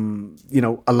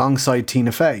 alongside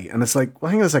Tina Fey. And it's like,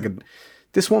 well, hang on a second.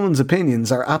 This woman's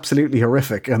opinions are absolutely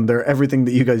horrific, and they're everything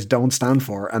that you guys don't stand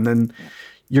for. And then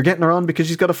you're getting her on because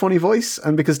she's got a funny voice,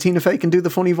 and because Tina Fey can do the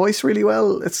funny voice really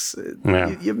well.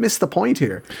 You missed the point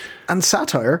here. And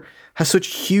satire has such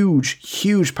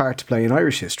huge part to play in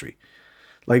Irish history.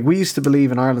 Like, we used to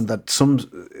believe in Ireland that some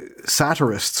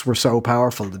satirists were so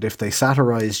powerful that if they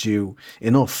satirized you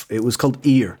enough, it was called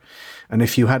ear. And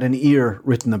if you had an ear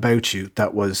written about you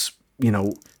that was,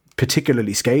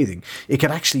 particularly scathing, it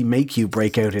could actually make you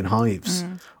break out in hives.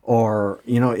 Or,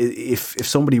 if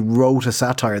somebody wrote a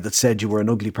satire that said you were an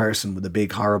ugly person with a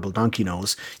big horrible donkey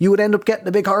nose, you would end up getting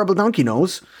a big horrible donkey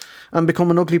nose and become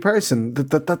an ugly person.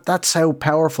 That's how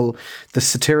powerful the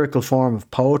satirical form of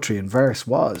poetry and verse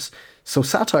was. So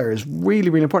satire is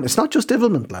really, really important. It's not just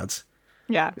divilment, lads.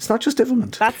 Yeah, it's not just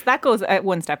divilment. That goes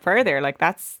one step further. Like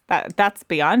that's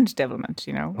beyond divilment.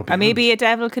 And maybe a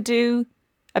devil could do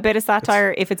a bit of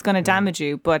satire if it's going to damage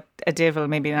you, but a devil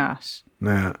maybe not.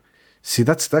 Yeah, see,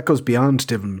 that goes beyond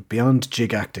divilment, beyond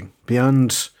jig acting,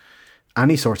 beyond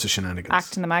any sorts of shenanigans.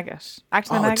 Acting the maggot.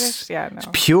 Acting the maggot. Yeah, no. It's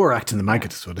pure acting the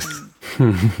maggot. Is what it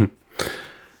is.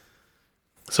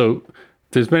 So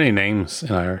there's many names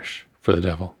in Irish for the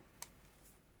devil,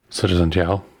 such as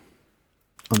Anjal.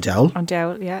 Anjal?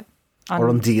 Anjal, yeah. Or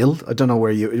Andeal. I don't know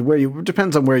where you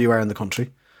depends on where you are in the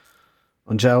country.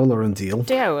 Anjal or Andeal.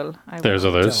 Jowl. There's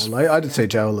others. I'd say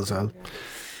Jowl as well.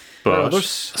 But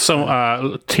so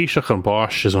Taoiseach and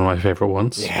Bosch is one of my favourite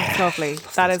ones. Yeah, it's lovely.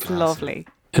 That is lovely.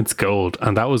 It's gold,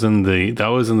 and that was in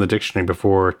the dictionary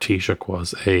before Taoiseach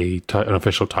was an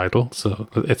official title. So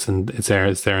it's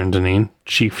there in Dineen,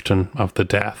 chieftain of the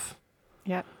death.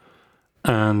 Yeah.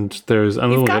 And there's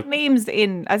he's got names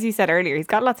in, as you said earlier, he's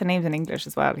got lots of names in English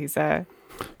as well. He's a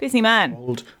busy man.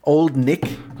 Old Nick.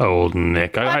 Old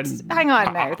Nick. Hang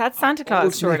on now. That's Santa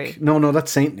Claus, surely. Nick. No,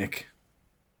 that's Saint Nick.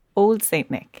 Old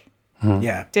Saint Nick.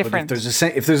 Yeah, different. But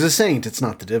if there's a saint, it's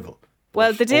not the devil.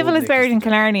 Well, the devil is buried in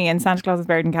Killarney and Santa Claus is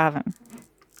buried in Cavan.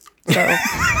 So,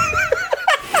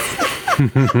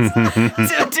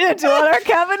 to all our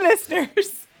Cavan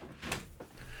listeners.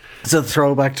 It's a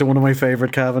throwback to one of my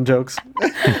favourite Cavan jokes.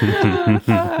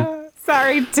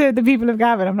 Sorry to the people of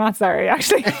Cavan. I'm not sorry,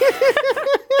 actually.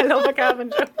 I love a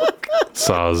Cavan joke.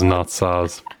 Saws, not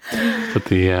saws. But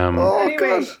the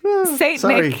anyway, Saint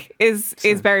Nick is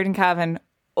buried in Cavan.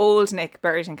 Old Nick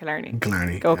buried in Killarney.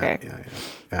 Killarney. Okay.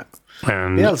 Yeah.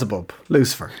 And Beelzebub,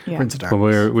 Lucifer, Prince of Darkness.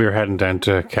 When we were heading down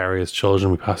to Kerry as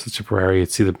children, we passed the Tipperary.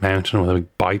 You'd see the mountain with a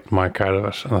big bite mark out of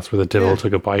it, and that's where the devil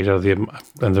took a bite out of the.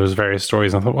 And there was various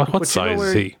stories. And I thought, what size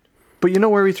is he? But you know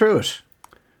where he threw it?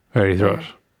 Where did he throw it?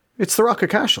 It's the Rock of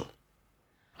Cashel.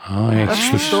 Oh, yeah.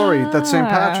 That's the story. That St.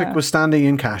 Patrick was standing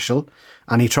in Cashel,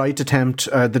 and he tried to tempt.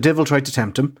 The devil tried to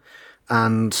tempt him,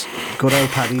 and good old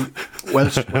Paddy,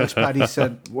 Welsh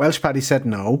Paddy said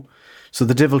no. So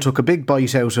the devil took a big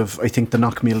bite out of, I think, the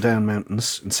Knockmeal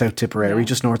Mountains in South Tipperary,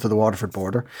 just north of the Waterford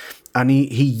border. And he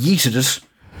yeeted it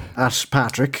at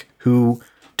Patrick, who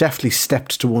deftly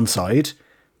stepped to one side,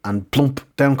 and plump,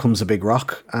 down comes a big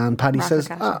rock. And Paddy says,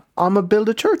 I'm going to build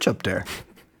a church up there.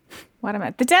 What am I?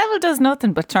 The devil does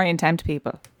nothing but try and tempt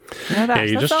people. You know that? Yeah,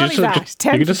 you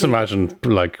can just imagine,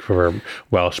 like, for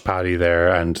Welsh Paddy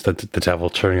there and the devil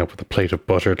turning up with a plate of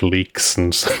buttered leeks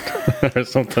and or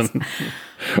something.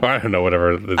 Or I don't know,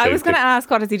 whatever. I was going to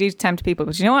ask, what does he do to tempt people?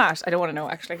 But you know what? I don't want to know,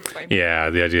 actually. It's fine. Yeah,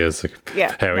 the idea is, like,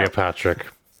 how are you, Patrick?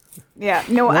 Yeah,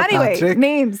 no, anyway, Patrick,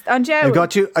 names on Joe.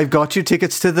 I've got you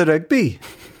tickets to the rugby.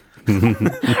 Who's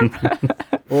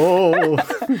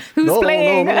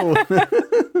playing? No.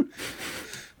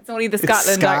 It's only the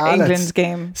Scotland or England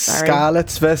game. Sorry.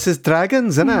 Scarlets versus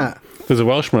Dragons, isn't it? There's a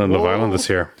Welshman in Love Island this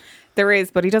year. There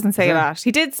is, but he doesn't say a lot.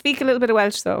 He did speak a little bit of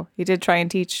Welsh, though. He did try and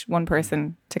teach one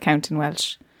person to count in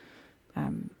Welsh.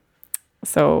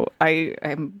 So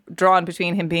I'm drawn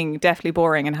between him being deathly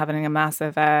boring and having a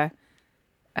massive...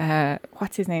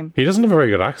 what's his name? He doesn't have a very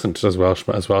good accent as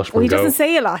Welshman. Well, he doesn't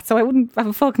say a lot, so I wouldn't have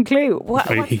a fucking clue. What's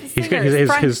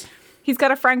he's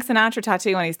got a Frank Sinatra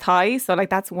tattoo on his thigh, so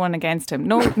like that's one against him.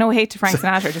 No hate to Frank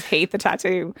Sinatra, just hate the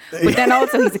tattoo. But then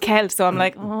also he's a Celt, so I'm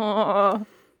like, oh,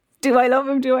 do I love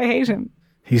him? Do I hate him?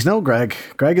 He's no Greg.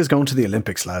 Greg is going to the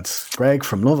Olympics, lads. Greg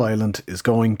from Love Island is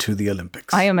going to the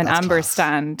Olympics. I am an Amber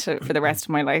stan for the rest of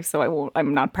my life, so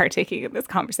I'm not partaking in this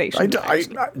conversation.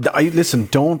 I listen,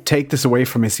 don't take this away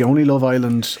from me. It's the only Love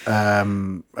Island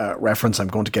reference I'm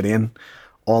going to get in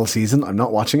all season. I'm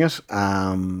not watching it,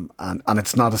 and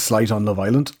it's not a slight on Love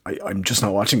Island. I'm just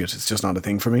not watching it. It's just not a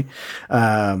thing for me.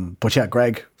 But yeah,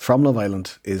 Greg from Love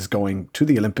Island is going to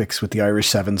the Olympics with the Irish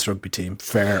Sevens rugby team.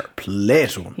 Fair play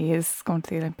to him. He is going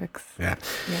to the Olympics. Yeah.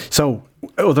 So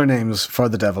other names for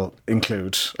the devil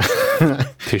include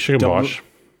Taoiseach Bosch.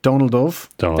 Donald Dove.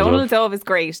 Donald Dove is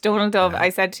great. Donald Dove, I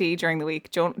said to you during the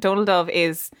week, Donald Dove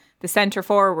is the centre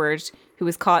forward who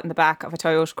was caught in the back of a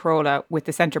Toyota Corolla with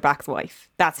the centre back's wife.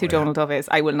 That's who Donald Dove is.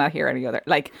 I will not hear any other.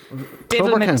 Like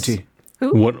Club or County?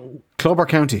 Who? What? Club or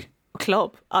County?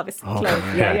 Club, obviously. Okay. Club.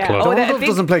 Yeah, Club. Donald Dove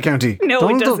doesn't play County. No,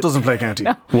 Donald Dove doesn't play County.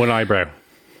 No. One eyebrow.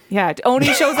 Yeah, it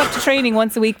only shows up to training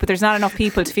once a week, but there's not enough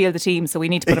people to field the team, so we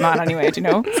need to put him on anyway, do you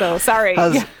know? So, sorry.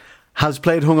 has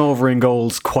played hungover in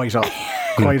goals quite often.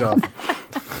 Quite often.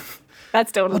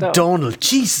 That's Donald Dove. Donald,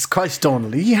 Jesus Christ,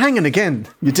 Donald, are you hanging again?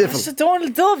 You devil. That's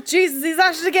Donald Dove, Jesus, he's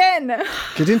at it again.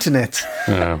 Get internet.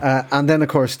 Yeah. And then, of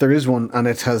course, there is one, and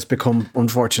it has become,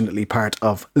 unfortunately, part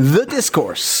of the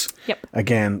discourse. Yep.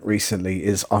 Again, recently,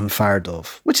 is on Fire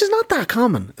Dove, which is not that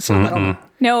common. It's not that common.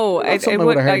 No, It's something I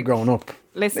would have heard growing up.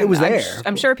 Listen, it was there.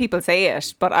 I'm sure people say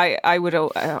it, but I would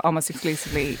almost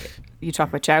exclusively, you talk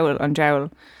about jowl on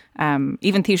jowl.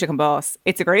 Even Taoiseach and Boss,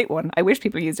 it's a great one. I wish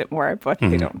people used it more, but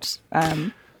they don't.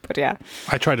 But yeah,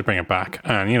 I tried to bring it back,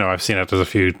 and I've seen it. There's a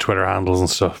few Twitter handles and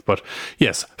stuff, but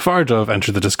yes, Fire Dove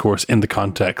entered the discourse in the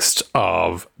context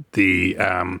of the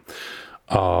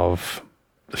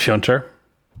Fiontar.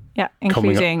 Yeah,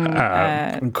 including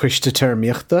and Christa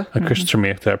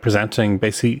Termiachta presenting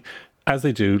basically, as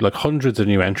they do, like hundreds of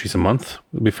new entries a month.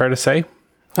 Would be fair to say.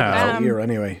 A year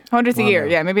anyway. Hundreds a year,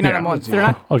 yeah, maybe not a month. They're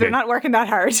not working that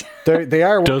hard. They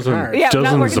are working hard. Yeah,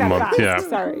 dozens a month. Fast. Yeah,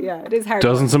 sorry, yeah, it is hard.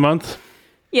 Dozens a month.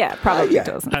 Yeah, probably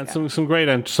dozens. And some great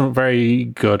and some very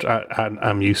good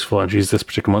and useful entries this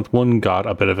particular month. One got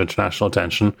a bit of international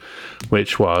attention,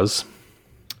 which was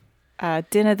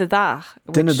Dinna de Dach.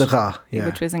 Dinna de Ra, yeah.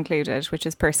 Which was included, which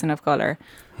is person of colour,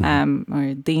 or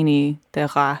Dini de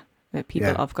Ra, the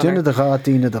people of colour. Dinna de Ra,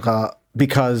 Dina de Ra,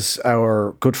 because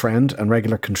our good friend and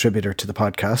regular contributor to the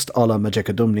podcast, Ola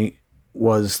Majekadumni,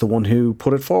 was the one who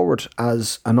put it forward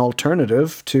as an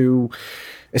alternative to,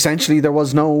 essentially, there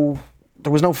was no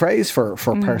phrase for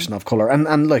person of colour.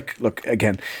 And look,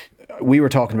 again, we were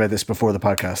talking about this before the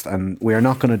podcast, and we are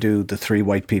not going to do the three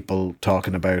white people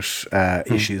talking about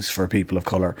issues for people of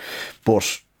colour.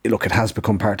 But look, it has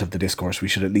become part of the discourse. We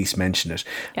should at least mention it.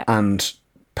 Yeah. And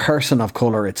person of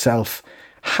colour itself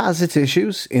has its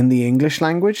issues in the English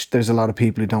language. There's a lot of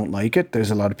people who don't like it.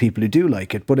 There's a lot of people who do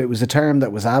like it. But it was a term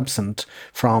that was absent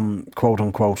from, quote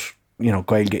unquote,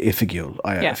 Gaeilge Ifigiúil,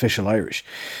 official Irish.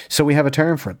 So we have a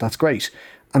term for it. That's great.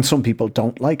 And some people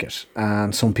don't like it.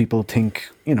 And some people think,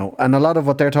 and a lot of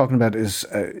what they're talking about is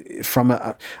from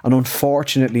an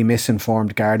unfortunately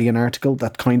misinformed Guardian article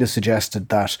that kind of suggested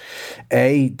that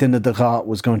Dinna de Ra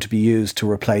was going to be used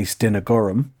to replace Dinna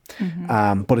Gurram.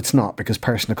 But it's not, because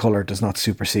person of colour does not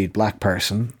supersede black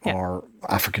person or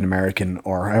African American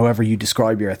or however you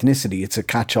describe your ethnicity. It's a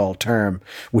catch-all term,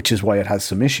 which is why it has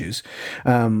some issues.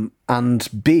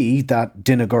 And B, that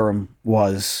Dinna Gurram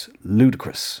was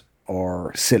ludicrous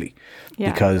or silly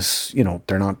because,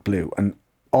 they're not blue. And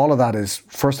all of that is,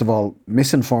 first of all,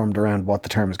 misinformed around what the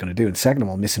term is going to do. And second of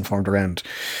all, misinformed around,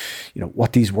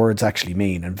 what these words actually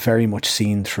mean, and very much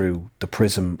seen through the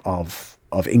prism of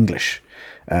English.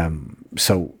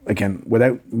 So again,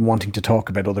 without wanting to talk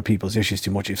about other people's issues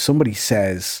too much, if somebody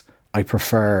says, I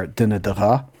prefer Dinna de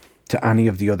Ra to any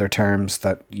of the other terms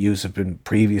that yous have been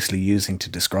previously using to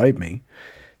describe me,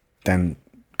 then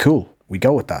cool, we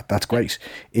go with that. That's great.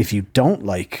 If you don't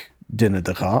like Dinna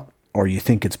de Ra, or you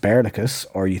think it's Bearlicus,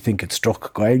 or you think it's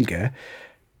Struck Gaeilge,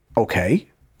 okay,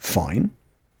 fine.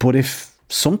 But if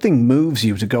something moves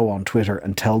you to go on Twitter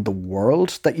and tell the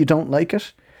world that you don't like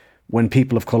it, when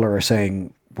people of colour are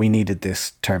saying, we needed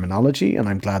this terminology and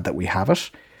I'm glad that we have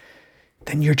it,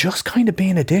 then you're just kind of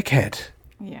being a dickhead.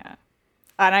 Yeah.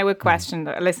 And I would question,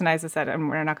 listen, as I said, I'm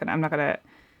not going to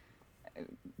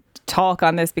talk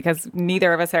on this because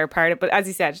neither of us are part of it. But as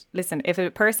you said, listen, if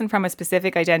a person from a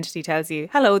specific identity tells you,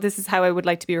 hello, this is how I would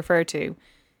like to be referred to,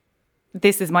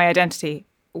 this is my identity,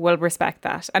 we'll respect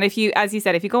that. And if you, as you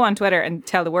said, if you go on Twitter and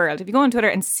tell the world, if you go on Twitter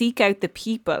and seek out the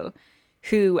people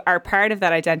who are part of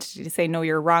that identity to say, no,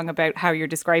 you're wrong about how you're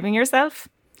describing yourself,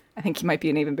 I think you might be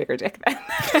an even bigger dick then.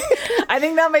 I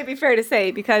think that might be fair to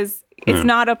say, because it's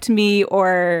not up to me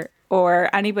or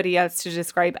anybody else to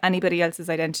describe anybody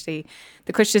else's identity.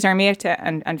 The Christa Termiachta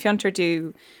and Fiontar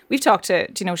do. We've talked to,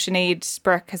 Sinead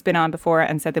Burke has been on before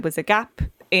and said there was a gap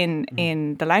in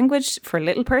the language for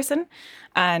little person.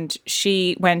 And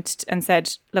she went and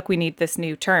said, look, we need this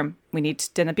new term. We need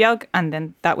Dinna Beag. And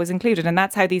then that was included. And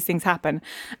that's how these things happen.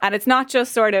 And it's not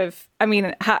just sort of,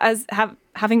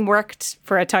 having worked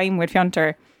for a time with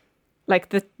Fiontar, like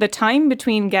the time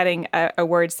between getting a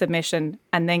word submission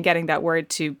and then getting that word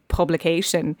to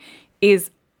publication is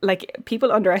like,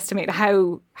 people underestimate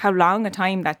how long a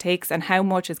time that takes and how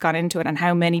much has gone into it and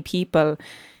how many people,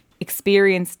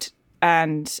 experienced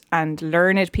and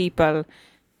learned people,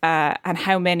 and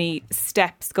how many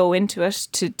steps go into it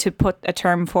to put a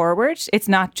term forward. It's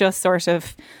not just sort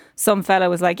of some fella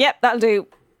was like, yep, that'll do.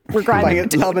 We're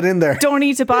grand. Lob it in there. Don't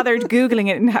need to bother Googling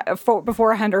it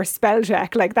beforehand or spell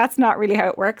check. Like, that's not really how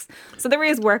it works. So there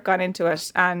is work gone into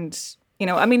it. And,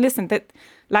 listen, that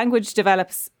language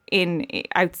develops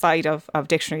outside of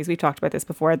dictionaries, we've talked about this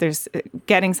before, there's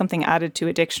getting something added to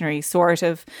a dictionary sort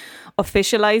of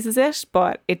officializes it,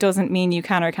 but it doesn't mean you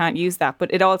can or can't use that.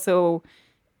 But it also,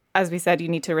 as we said, you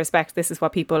need to respect this is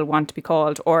what people want to be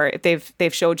called, or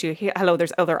they've showed you, hello,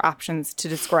 there's other options to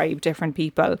describe different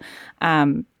people.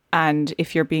 And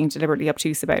if you're being deliberately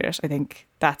obtuse about it, I think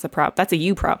that's a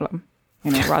you problem,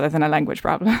 rather than a language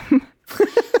problem.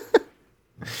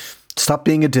 Stop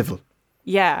being a divil.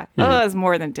 Yeah. Oh, it's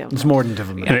more than divil. It's more than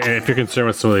divil. And if you're concerned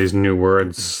with some of these new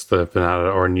words that have been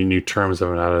added, or new terms that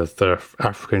have been added, the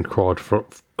African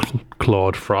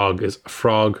clawed frog is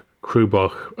frog,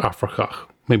 krubach, afrikach.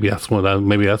 Maybe that's one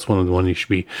of the ones you should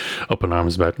be up in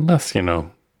arms about, unless,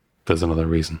 there's another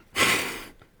reason.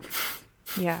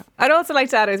 Yeah. I'd also like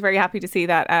to add, I was very happy to see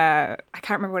that, I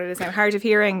can't remember what it is now, hard of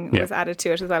hearing was added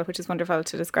to it as well, which is wonderful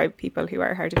to describe people who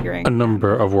are hard of hearing. A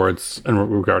number of words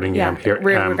regarding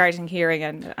regarding hearing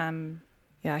and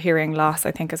hearing loss,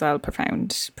 I think as well,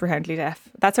 profoundly deaf,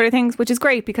 that sort of things, which is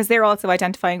great because they're also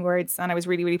identifying words, and I was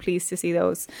really, really pleased to see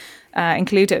those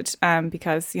included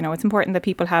because it's important that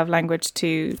people have language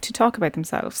to talk about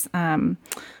themselves.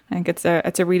 I think it's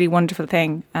a really wonderful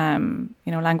thing.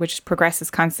 Language progresses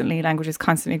constantly. Language is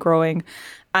constantly growing.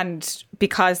 And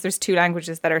because there's two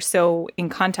languages that are so in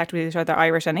contact with each other,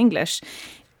 Irish and English,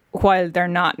 while they're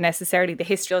not necessarily, the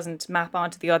history doesn't map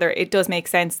onto the other, it does make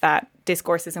sense that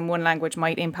discourses in one language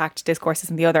might impact discourses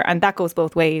in the other. And that goes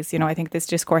both ways. I think this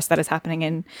discourse that is happening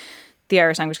in the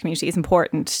Irish language community is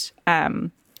important.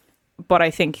 But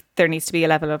I think there needs to be a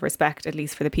level of respect, at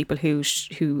least for the people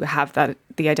who have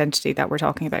the identity that we're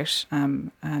talking about,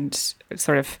 and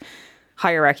sort of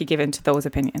hierarchy given to those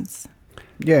opinions.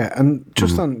 Yeah, and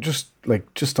just on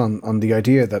the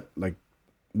idea that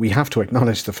we have to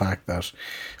acknowledge the fact that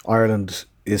Ireland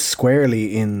is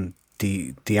squarely in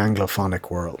the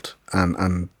Anglophonic world,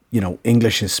 and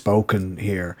English is spoken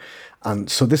here.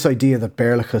 And so this idea that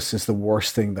Beirlichas is the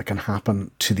worst thing that can happen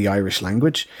to the Irish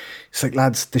language, it's like,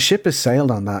 lads, the ship has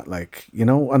sailed on that,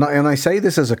 and I say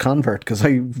this as a convert because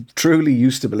I truly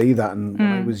used to believe that. And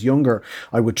when I was younger,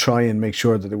 I would try and make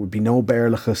sure that there would be no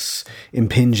Beirlichas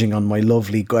impinging on my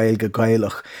lovely Gaeilge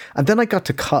Gaelach. And then I got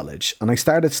to college and I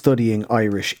started studying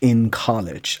Irish in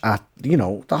college at,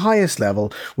 the highest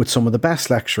level with some of the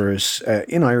best lecturers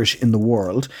in Irish in the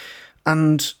world.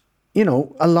 And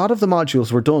a lot of the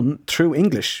modules were done through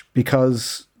English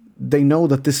because they know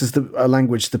that this is a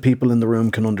language the people in the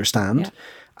room can understand,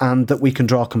 and that we can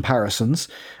draw comparisons.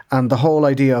 And the whole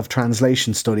idea of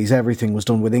translation studies, everything was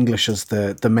done with English as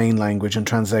the main language and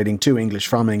translating to English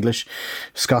from English,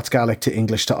 Scots Gaelic to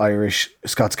English to Irish,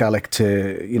 Scots Gaelic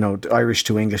to, Irish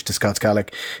to English to Scots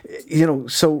Gaelic.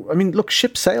 So, I mean, look,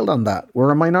 ship sailed on that.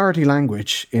 We're a minority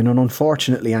language in an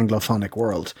unfortunately Anglophonic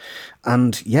world.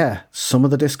 And yeah, some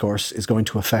of the discourse is going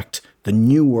to affect the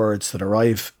new words that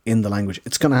arrive in the language.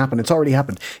 It's going to happen. It's already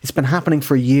happened. It's been happening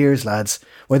for years, lads.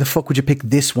 Why the fuck would you pick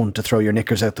this one to throw your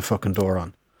knickers out the fucking door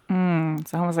on?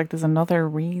 It's almost like there's another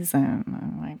reason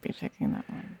I might be picking that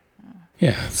one.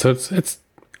 Yeah, so it's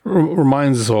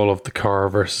reminds us all of the Carr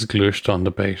versus Glushton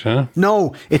debate, huh?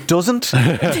 No, it doesn't.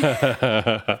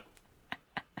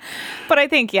 But I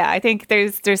think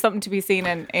there's something to be seen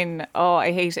in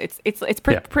I hate it. It's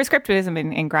prescriptivism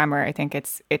in grammar. I think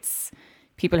it's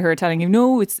people who are telling you,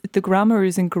 no, it's the grammar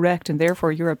is incorrect and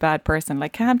therefore you're a bad person.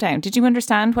 Like, calm down. Did you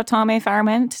understand what Tom A. Farr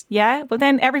meant? Yeah? Well,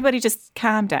 then everybody just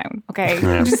calm down, okay?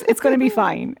 Yeah. It's going to be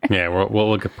fine. Yeah,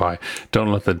 we'll get by.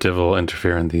 Don't let the devil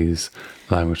interfere in these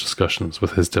language discussions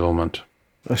with his devilment.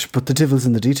 But the devil's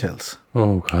in the details.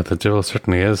 Oh, God, the devil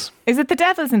certainly is. Is it the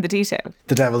devil's in the detail?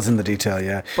 The devil's in the detail,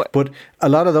 yeah. But a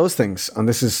lot of those things, and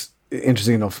this is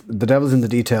interesting enough, the devil's in the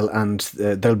detail, and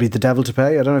there'll be the devil to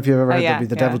pay. I don't know if you've ever heard there'll be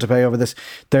the devil to pay over this.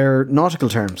 They're nautical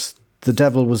terms. The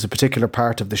devil was a particular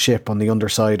part of the ship on the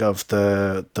underside of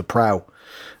the prow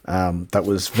that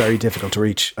was very difficult to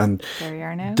reach. And there you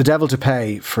are now. The devil to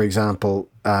pay, for example,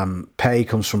 pay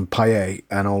comes from pailler,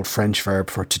 an old French verb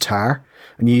for to tar.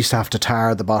 And you used to have to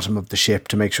tar the bottom of the ship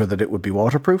to make sure that it would be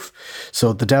waterproof.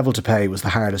 So the devil to pay was the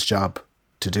hardest job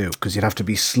to do because you'd have to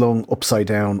be slung upside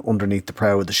down underneath the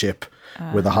prow of the ship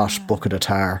with a hot bucket of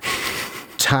tar,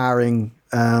 tarring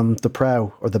the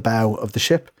prow or the bow of the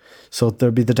ship. So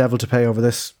there'd be the devil to pay over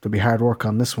this. There'd be hard work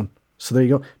on this one. So there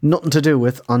you go. Nothing to do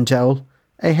with An Jowl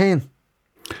A Hain.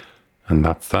 And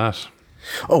that's that.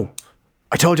 Oh,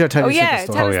 I told you I'd tell you a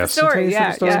story. Tell us the story.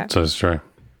 Yeah. So it's true.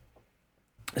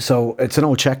 So it's an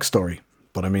old Czech story,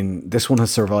 but I mean, this one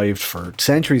has survived for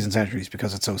centuries and centuries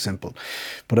because it's so simple.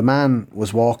 But a man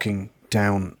was walking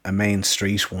down a main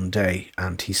street one day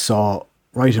and he saw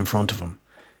right in front of him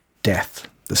death,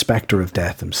 the spectre of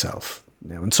death himself,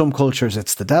 Now, in some cultures,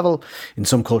 it's the devil. In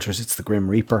some cultures, it's the Grim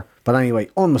Reaper. But anyway,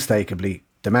 unmistakably,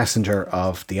 the messenger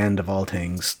of the end of all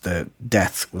things, the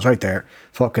death, was right there.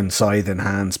 Fucking scythe in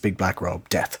hands, big black robe,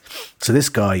 death. So this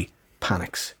guy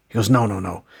panics. He goes,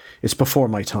 no. It's before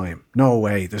my time. No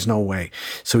way. There's no way.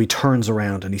 So he turns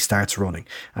around and he starts running.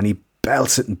 And he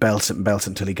belts it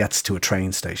until he gets to a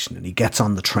train station. And he gets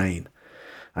on the train.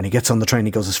 And he gets on the train,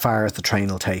 he goes as far as the train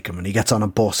will take him. And he gets on a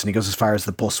bus and he goes as far as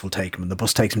the bus will take him. And the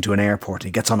bus takes him to an airport and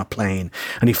he gets on a plane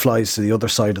and he flies to the other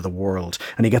side of the world.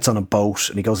 And he gets on a boat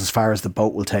and he goes as far as the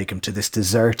boat will take him to this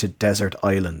deserted desert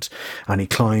island. And he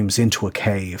climbs into a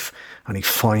cave and he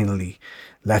finally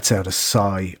lets out a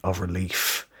sigh of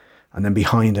relief. And then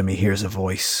behind him he hears a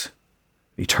voice.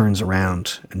 He turns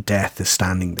around and death is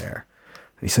standing there.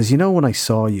 And he says, you know, when I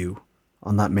saw you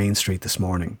on that main street this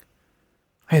morning,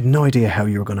 I had no idea how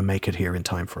you were going to make it here in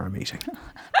time for our meeting.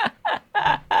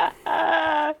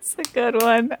 It's a good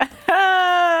one.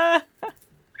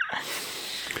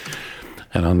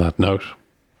 And on that note,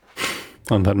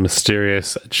 on that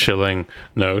mysterious, chilling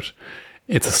note,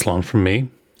 it's a slán from me.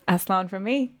 A slán from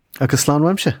me. Agus slán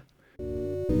weimse.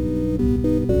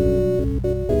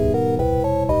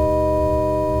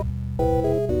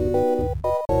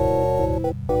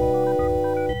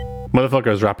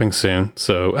 Motherfucker is wrapping soon,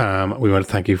 so we want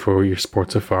to thank you for your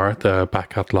support so far. The back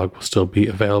catalogue will still be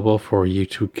available for you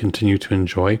to continue to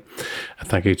enjoy. And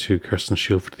thank you to Kirsten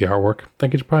Shield for the artwork.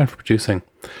 Thank you to Brian for producing.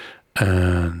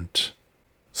 And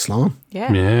slán.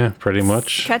 Yeah, pretty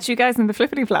much. Catch you guys in the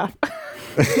flippity flap.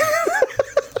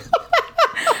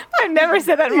 I've never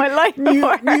said that in my life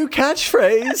before. New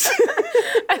catchphrase.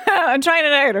 I'm trying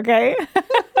it out, okay?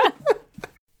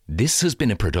 This has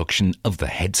been a production of the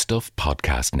Headstuff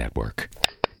Podcast Network.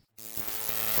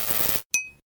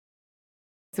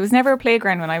 There was never a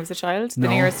playground when I was a child. The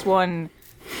nearest one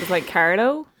was like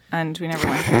Carlow, and we never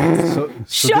went. So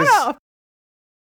Shut up!